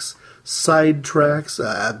tracks, side tracks,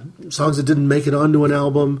 songs that didn't make it onto an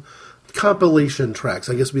album, compilation tracks,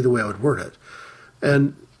 I guess would be the way I would word it.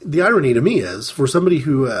 And the irony to me is, for somebody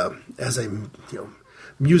who, as a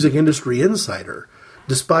music industry insider,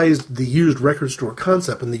 despised the used record store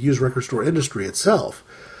concept and the used record store industry itself,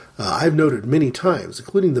 I've noted many times,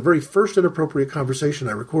 including the very first Inappropriate Conversation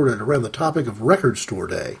I recorded around the topic of Record Store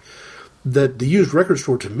Day, that the used record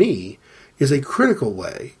store to me is a critical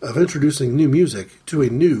way of introducing new music to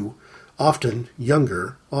a new, often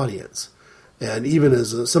younger audience. And even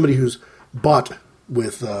as somebody who's bought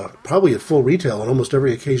with probably at full retail on almost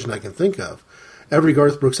every occasion I can think of, every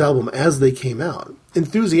Garth Brooks album as they came out,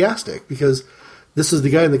 enthusiastic, because this is the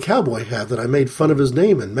guy in the cowboy hat that I made fun of his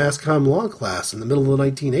name in Mass Comm law class in the middle of the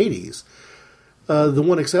 1980s. The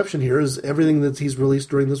one exception here is everything that he's released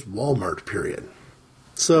during this Walmart period.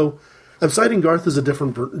 So I'm citing Garth as a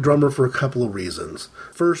different drummer for a couple of reasons.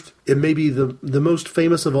 First, it may be the most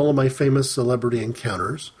famous of all of my famous celebrity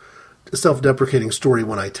encounters. A self-deprecating story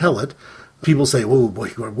when I tell it. People say, "Whoa, boy,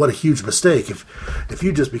 what a huge mistake if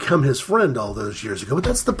you just become his friend all those years ago." But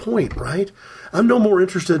that's the point, right? I'm no more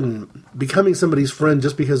interested in becoming somebody's friend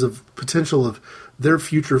just because of potential of their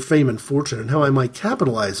future fame and fortune and how I might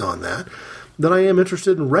capitalize on that than I am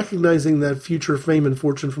interested in recognizing that future fame and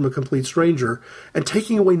fortune from a complete stranger and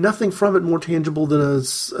taking away nothing from it more tangible than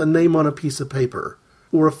a name on a piece of paper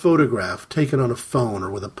or a photograph taken on a phone or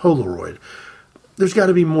with a Polaroid. There's got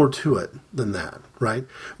to be more to it than that, right?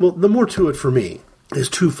 Well, the more to it for me is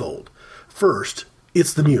twofold. First,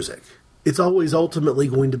 it's the music. It's always ultimately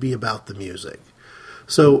going to be about the music.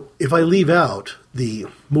 So if I leave out the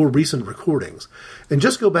more recent recordings and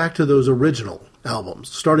just go back to those original albums,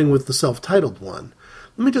 starting with the self-titled one,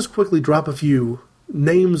 let me just quickly drop a few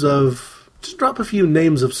names of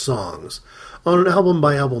songs on an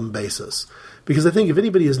album-by-album basis. Because I think if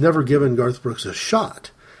anybody has never given Garth Brooks a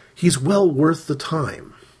shot, he's well worth the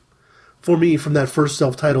time. For me, from that first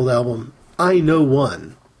self-titled album, I Know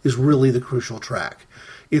One is really the crucial track.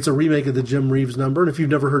 It's a remake of the Jim Reeves number, and if you've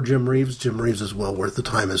never heard Jim Reeves is well worth the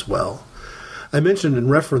time as well. I mentioned in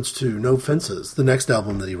reference to No Fences, the next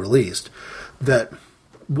album that he released, that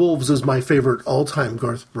Wolves is my favorite all-time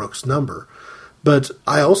Garth Brooks number. But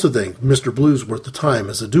I also think Mr. Blue's worth the time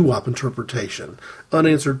as a doo-wop interpretation.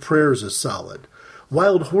 Unanswered Prayers is solid.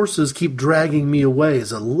 Wild Horses Keep Dragging Me Away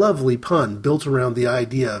is a lovely pun built around the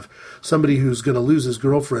idea of somebody who's going to lose his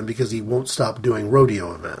girlfriend because he won't stop doing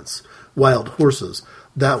rodeo events. Wild Horses,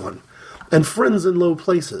 that one. And Friends in Low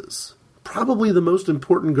Places, probably the most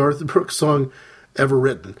important Garth Brooks song ever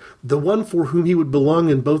written. The one for whom he would belong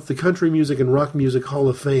in both the Country Music and Rock Music Hall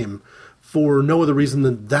of Fame for no other reason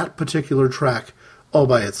than that particular track all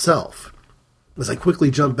by itself. As I quickly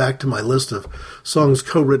jump back to my list of songs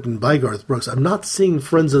co-written by Garth Brooks, I'm not seeing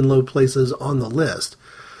Friends in Low Places on the list.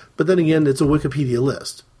 But then again, it's a Wikipedia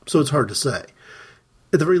list, so it's hard to say.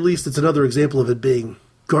 At the very least, it's another example of it being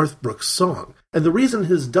Garth Brooks' song. And the reason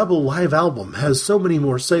his double live album has so many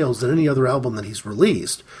more sales than any other album that he's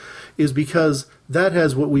released is because that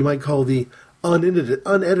has what we might call the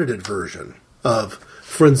unedited version of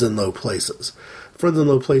Friends in Low Places. Friends in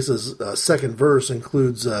Low Places' second verse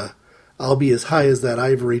includes, I'll be as high as that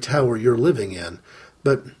ivory tower you're living in.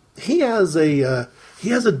 But he has a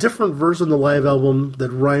different verse on the live album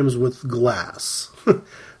that rhymes with glass.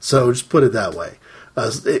 So just put it that way.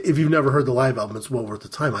 If you've never heard the live album, it's well worth the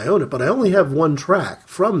time. I own it, but I only have one track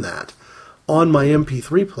from that on my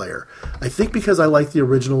MP3 player. I think because I like the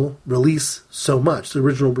original release so much, the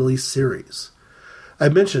original release series. I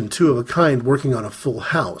mentioned Two of a Kind working on a full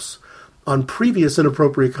house on previous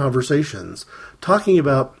Inappropriate Conversations, talking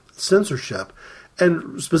about censorship,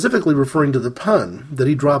 and specifically referring to the pun that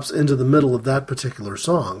he drops into the middle of that particular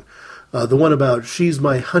song. The one about, she's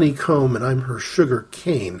my honeycomb and I'm her sugar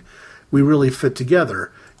cane. We really fit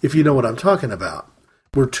together, if you know what I'm talking about.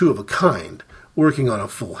 We're two of a kind, working on a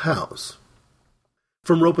full house.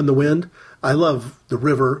 From Rope in the Wind, I love The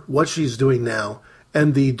River, What She's Doing Now,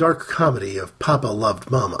 and the dark comedy of Papa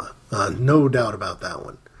Loved Mama. No doubt about that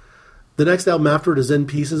one. The next album after it is In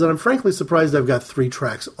Pieces, and I'm frankly surprised I've got 3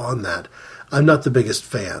 tracks on that. I'm not the biggest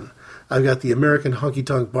fan. I've got the American Honky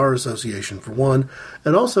Tonk Bar Association for one,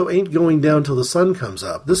 and also Ain't Going Down Till the Sun Comes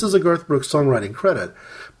Up. This is a Garth Brooks songwriting credit,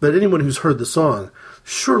 but anyone who's heard the song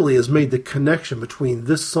surely has made the connection between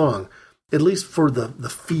this song, at least for the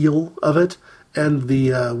feel of it, and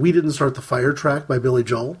the We Didn't Start the Fire track by Billy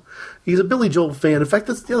Joel. He's a Billy Joel fan. In fact,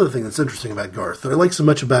 that's the other thing that's interesting about Garth, that I like so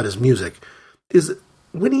much about his music, is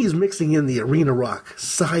when he's mixing in the arena rock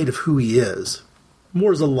side of who he is,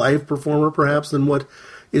 more as a live performer perhaps than what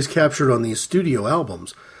is captured on these studio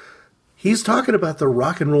albums. He's talking about the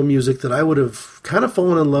rock and roll music that I would have kind of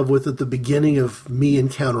fallen in love with at the beginning of me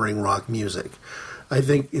encountering rock music. I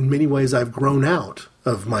think in many ways I've grown out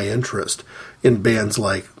of my interest in bands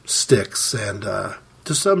like Styx and,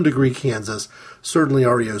 to some degree, Kansas, certainly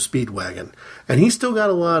REO Speedwagon. And he's still got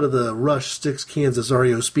a lot of the Rush, Styx, Kansas,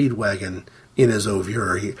 REO Speedwagon in his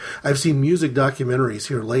oeuvre. I've seen music documentaries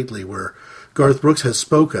here lately where Garth Brooks has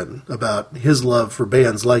spoken about his love for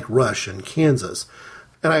bands like Rush and Kansas.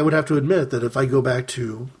 And I would have to admit that if I go back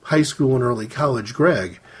to high school and early college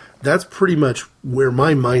Greg, that's pretty much where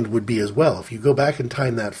my mind would be as well. If you go back in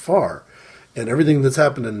time that far, and everything that's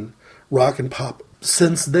happened in rock and pop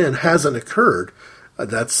since then hasn't occurred,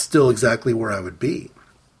 that's still exactly where I would be.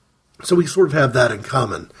 So we sort of have that in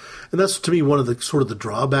common. And that's, to me, one of the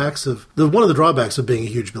drawbacks of being a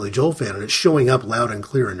huge Billy Joel fan, and it's showing up loud and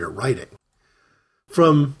clear in your writing.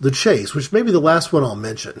 From The Chase, which may be the last one I'll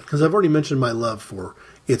mention, because I've already mentioned my love for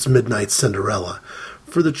It's Midnight Cinderella.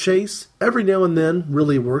 For The Chase, every now and then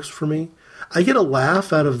really works for me. I get a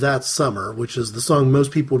laugh out of That Summer, which is the song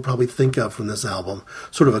most people would probably think of from this album,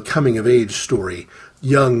 sort of a coming-of-age story,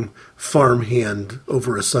 young farmhand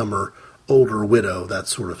over a summer, older widow, that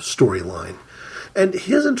sort of storyline. And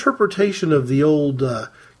his interpretation of the old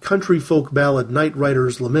country folk ballad Night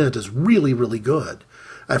Rider's Lament is really, really good.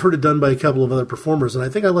 I've heard it done by a couple of other performers, and I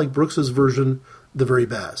think I like Brooks's version the very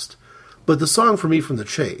best. But the song for me from The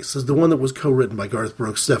Chase is the one that was co-written by Garth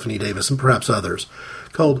Brooks, Stephanie Davis, and perhaps others,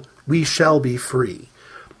 called We Shall Be Free.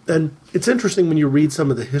 And it's interesting when you read some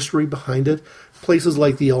of the history behind it, places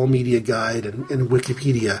like the All Media Guide and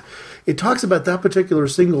Wikipedia. It talks about that particular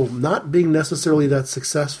single not being necessarily that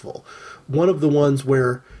successful. One of the ones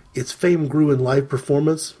where its fame grew in live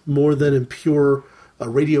performance more than in pure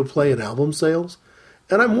radio play and album sales.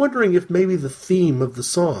 And I'm wondering if maybe the theme of the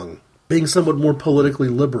song, being somewhat more politically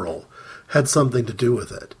liberal, had something to do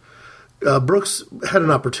with it. Brooks had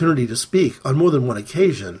an opportunity to speak on more than one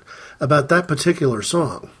occasion about that particular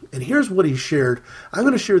song. And here's what he shared. I'm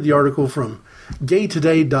going to share the article from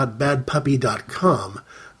gaytoday.badpuppy.com,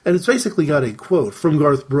 and it's basically got a quote from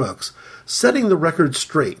Garth Brooks. Setting the record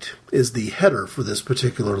straight is the header for this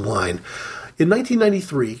particular line. In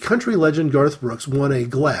 1993, country legend Garth Brooks won a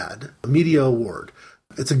GLAAD, a media award.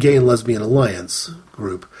 It's a gay and lesbian alliance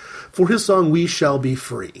group, for his song We Shall Be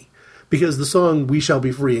Free. Because the song We Shall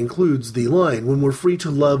Be Free includes the line, when we're free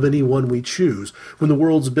to love anyone we choose, when the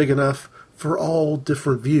world's big enough for all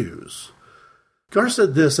different views. Garth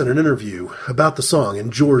said this in an interview about the song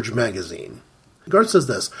in George magazine. Garth says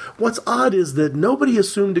this, "What's odd is that nobody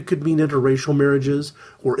assumed it could mean interracial marriages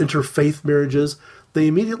or interfaith marriages. They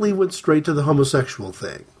immediately went straight to the homosexual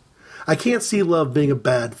thing. I can't see love being a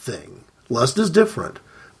bad thing. Lust is different,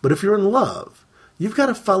 but if you're in love, you've got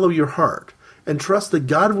to follow your heart and trust that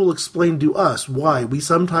God will explain to us why we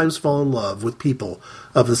sometimes fall in love with people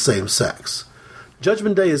of the same sex.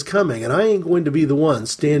 Judgment Day is coming, and I ain't going to be the one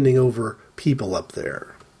standing over people up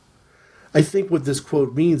there." I think what this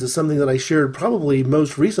quote means is something that I shared probably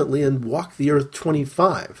most recently in Walk the Earth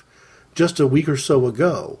 25, just a week or so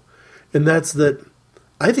ago. And that's that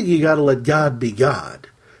I think you got to let God be God.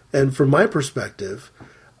 And from my perspective,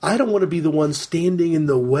 I don't want to be the one standing in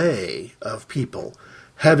the way of people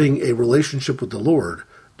having a relationship with the Lord,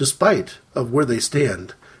 despite of where they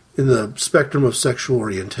stand in the spectrum of sexual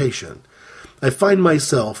orientation. I find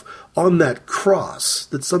myself on that cross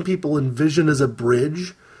that some people envision as a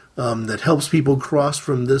bridge that helps people cross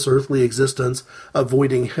from this earthly existence,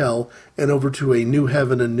 avoiding hell, and over to a new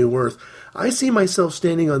heaven and new earth. I see myself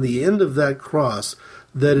standing on the end of that cross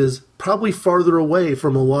that is probably farther away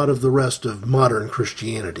from a lot of the rest of modern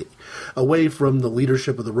Christianity, away from the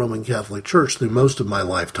leadership of the Roman Catholic Church through most of my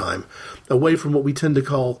lifetime, away from what we tend to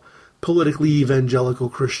call politically evangelical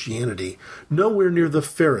Christianity, nowhere near the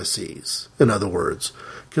Pharisees, in other words,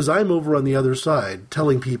 because I'm over on the other side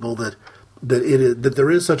telling people that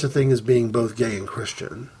there is such a thing as being both gay and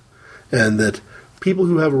Christian, and that people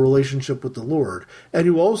who have a relationship with the Lord and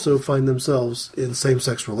who also find themselves in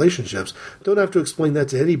same-sex relationships don't have to explain that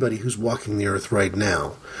to anybody who's walking the earth right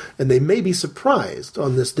now. And they may be surprised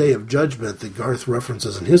on this day of judgment that Garth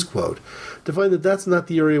references in his quote to find that that's not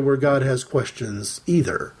the area where God has questions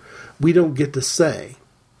either. We don't get to say.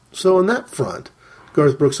 So on that front,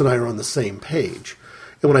 Garth Brooks and I are on the same page.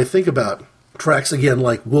 And when I think about tracks again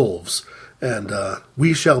like Wolves and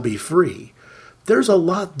We Shall Be Free, there's a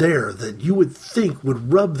lot there that you would think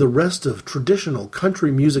would rub the rest of traditional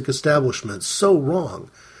country music establishments so wrong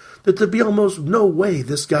that there'd be almost no way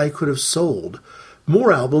this guy could have sold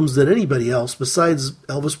more albums than anybody else besides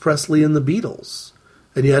Elvis Presley and the Beatles.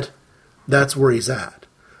 And yet, that's where he's at,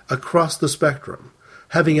 across the spectrum,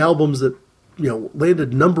 having albums that,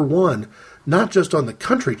 landed number one, not just on the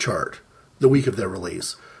country chart the week of their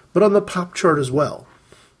release, but on the pop chart as well.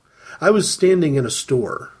 I was standing in a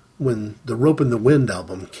store when the Rope in the Wind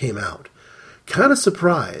album came out, kind of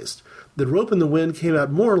surprised that Rope in the Wind came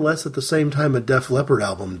out more or less at the same time a Def Leppard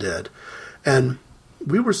album did, and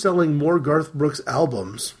we were selling more Garth Brooks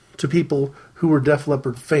albums to people who were Def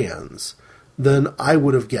Leppard fans than I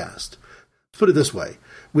would have guessed. Let's put it this way.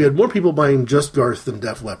 We had more people buying just Garth than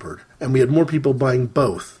Def Leppard, and we had more people buying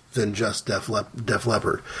both than just Def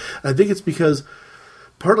Leppard. I think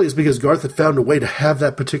partly it's because Garth had found a way to have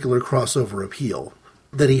that particular crossover appeal,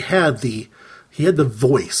 that he had the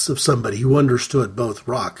voice of somebody who understood both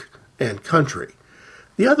rock and country.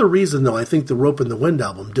 The other reason, though, I think the Rope in the Wind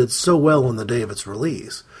album did so well on the day of its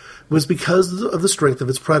release was because of the strength of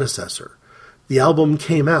its predecessor. The album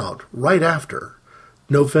came out right after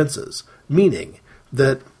No Fences, meaning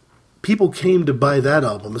that people came to buy that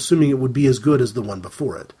album assuming it would be as good as the one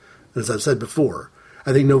before it. And as I've said before,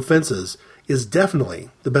 I think No Fences is definitely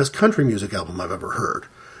the best country music album I've ever heard,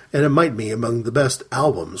 and it might be among the best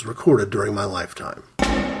albums recorded during my lifetime.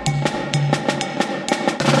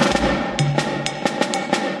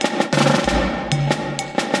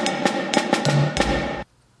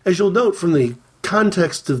 As you'll note from the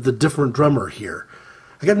context of the different drummer here,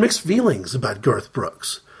 I got mixed feelings about Garth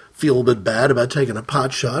Brooks. Feel a bit bad about taking a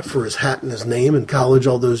pot shot for his hat and his name in college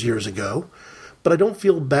all those years ago, but I don't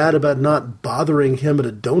feel bad about not bothering him at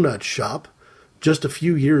a donut shop just a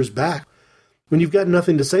few years back. When you've got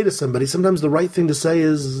nothing to say to somebody, sometimes the right thing to say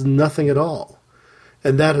is nothing at all.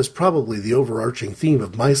 And that is probably the overarching theme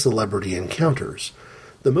of my celebrity encounters.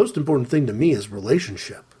 The most important thing to me is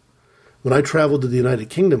relationship. When I traveled to the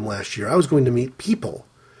United Kingdom last year, I was going to meet people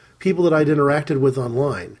that I'd interacted with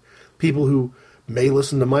online, people who may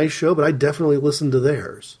listen to my show, but I definitely listen to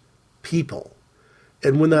theirs. People.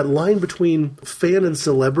 And when that line between fan and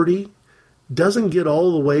celebrity doesn't get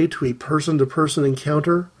all the way to a person-to-person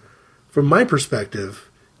encounter, from my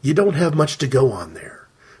perspective, you don't have much to go on there.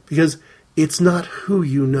 Because it's not who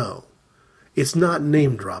you know. It's not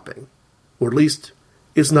name-dropping. Or at least,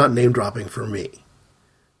 it's not name-dropping for me.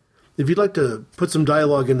 If you'd like to put some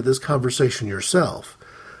dialogue into this conversation yourself,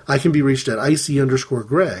 I can be reached at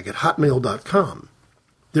ic_greg@hotmail.com.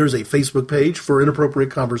 There's a Facebook page for Inappropriate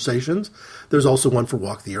Conversations. There's also one for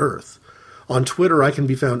Walk the Earth. On Twitter, I can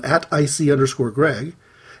be found at ic_greg,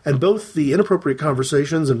 and both the Inappropriate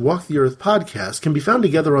Conversations and Walk the Earth podcast can be found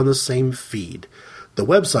together on the same feed. The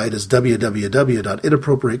website is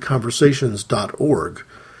www.inappropriateconversations.org.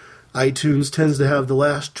 iTunes tends to have the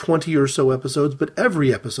last 20 or so episodes, but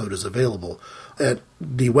every episode is available at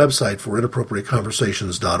the website for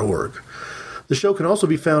inappropriateconversations.org. The show can also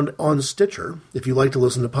be found on Stitcher. If you like to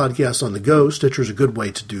listen to podcasts on the go, Stitcher's a good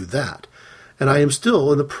way to do that. And I am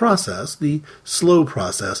still in the process, the slow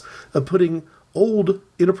process, of putting old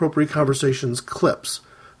Inappropriate Conversations clips,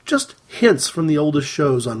 just hints from the oldest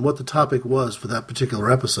shows on what the topic was for that particular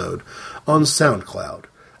episode, on SoundCloud.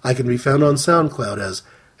 I can be found on SoundCloud as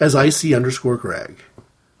ic_greg.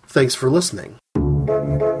 Thanks for listening.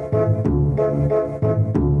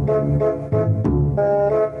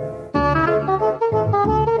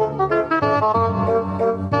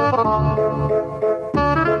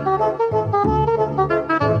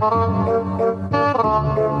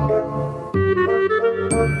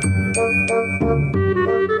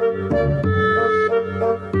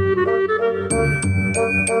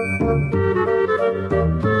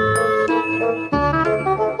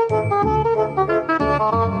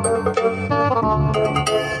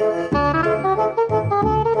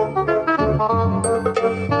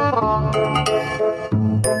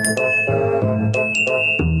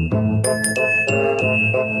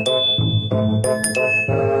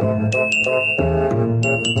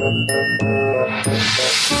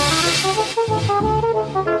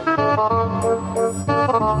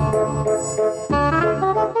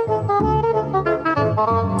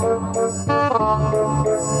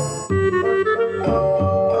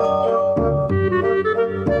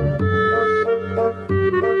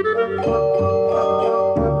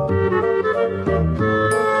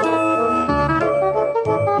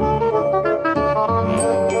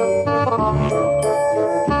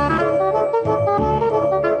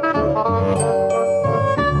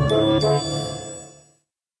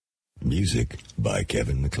 Music by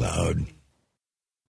Kevin MacLeod.